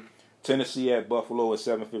week 2. Tennessee at Buffalo at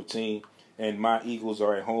 7:15. And my Eagles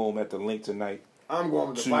are at home at the Link tonight. I'm going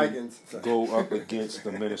with the to Vikings. go up against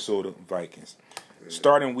the Minnesota Vikings.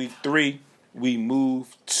 Starting week 3, we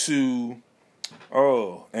move to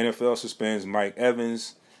NFL suspends Mike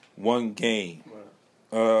Evans, 1 game.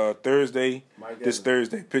 Thursday,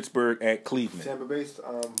 Thursday, Pittsburgh at Cleveland. Tampa Bay's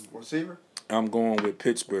receiver? I'm going with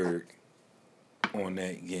Pittsburgh on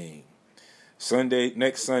that game.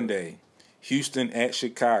 Next Sunday, Houston at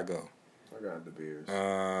Chicago. I got the Bears.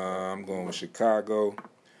 I'm going with Chicago.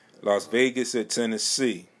 Las Vegas at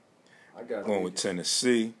Tennessee. I got going with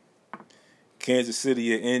Tennessee. Kansas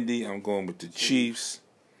City at Indy. I'm going with the Chiefs.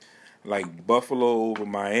 I like Buffalo over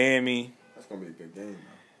Miami. That's going to be a good game,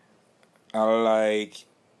 I like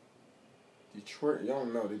Detroit. You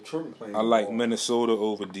don't know. Detroit playing. I like Minnesota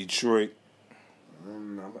over Detroit.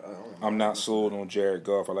 I'm not know. sold on Jared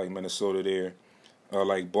Goff. I like Minnesota there. I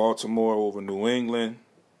like Baltimore over New England.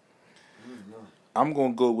 I'm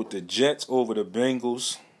going to go with the Jets over the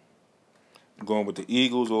Bengals. I'm going with the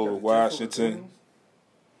Eagles over Washington.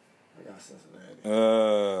 I got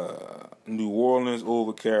Cincinnati. New Orleans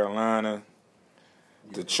over Carolina.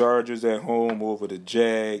 Yeah. The Chargers at home over the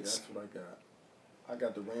Jags. That's what I got. I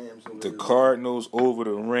got the Rams over the Cardinals over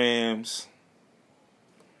the Rams.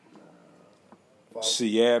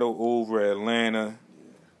 Seattle over Atlanta. Yeah.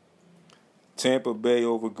 Tampa Bay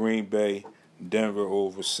over Green Bay. Denver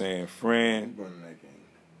over San Fran. Running that game.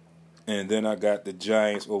 And then I got the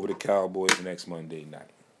Giants over the Cowboys next Monday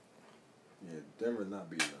night. Yeah, Denver not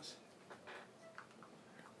beating us.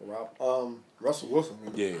 Russell Wilson.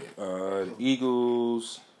 Yeah, the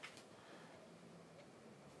Eagles.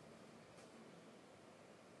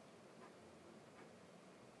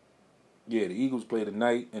 Yeah, the Eagles play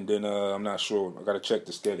tonight, and then I'm not sure. I got to check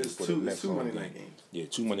the schedule for the next two Monday game. night games. Yeah,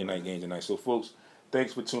 2 Monday night games tonight. So, folks,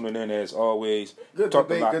 thanks for tuning in as always. Good Talked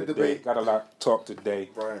debate. a lot Good today. debate. Got a lot to talk today.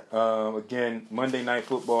 Right. Again, Monday Night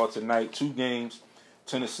Football tonight. 2 games.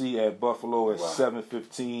 Tennessee at Buffalo at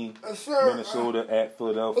 7:15. Yes, sir. Minnesota at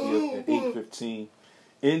Philadelphia at 8:15.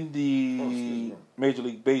 In the Major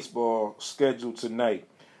League Baseball schedule tonight,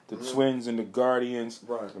 the Twins and the Guardians,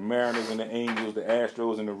 Right. the Mariners and the Angels, the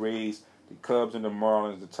Astros and the Rays, the Cubs and the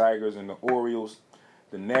Marlins, the Tigers and the Orioles,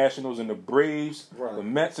 the Nationals and the Braves, Right. the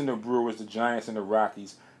Mets and the Brewers, the Giants and the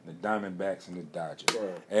Rockies, the Diamondbacks and the Dodgers.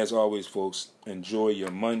 Right. As always, folks, enjoy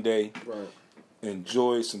your Monday. Right.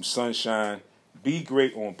 Enjoy some sunshine. Be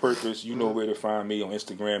great on purpose. You know where to find me on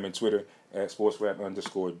Instagram and Twitter at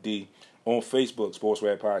sportsrap_D. On Facebook, Sports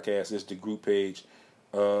Rap Podcast is the group page.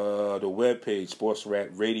 The web page,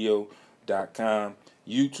 sportsrapradio.com.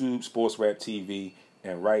 YouTube, Sports Rap TV.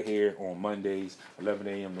 And right here on Mondays, 11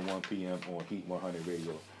 a.m. to 1 p.m. on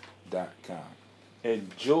Heat100Radio.com.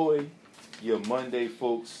 Enjoy your Monday,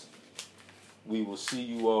 folks. We will see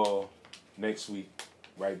you all next week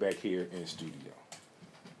right back here in studio.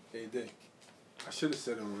 Hey, Dick. I should have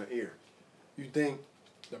said it on the air. You think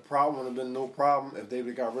the problem would have been no problem if they would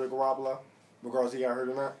have got rid of Garoppolo, regardless he got hurt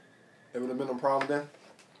or not? It would have been no problem then?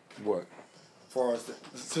 What? As far as the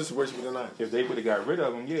situation with the Niners. If they would have got rid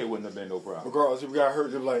of him, yeah, it wouldn't have been no problem. Regardless, if we got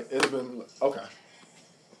hurt, it'd have been, okay.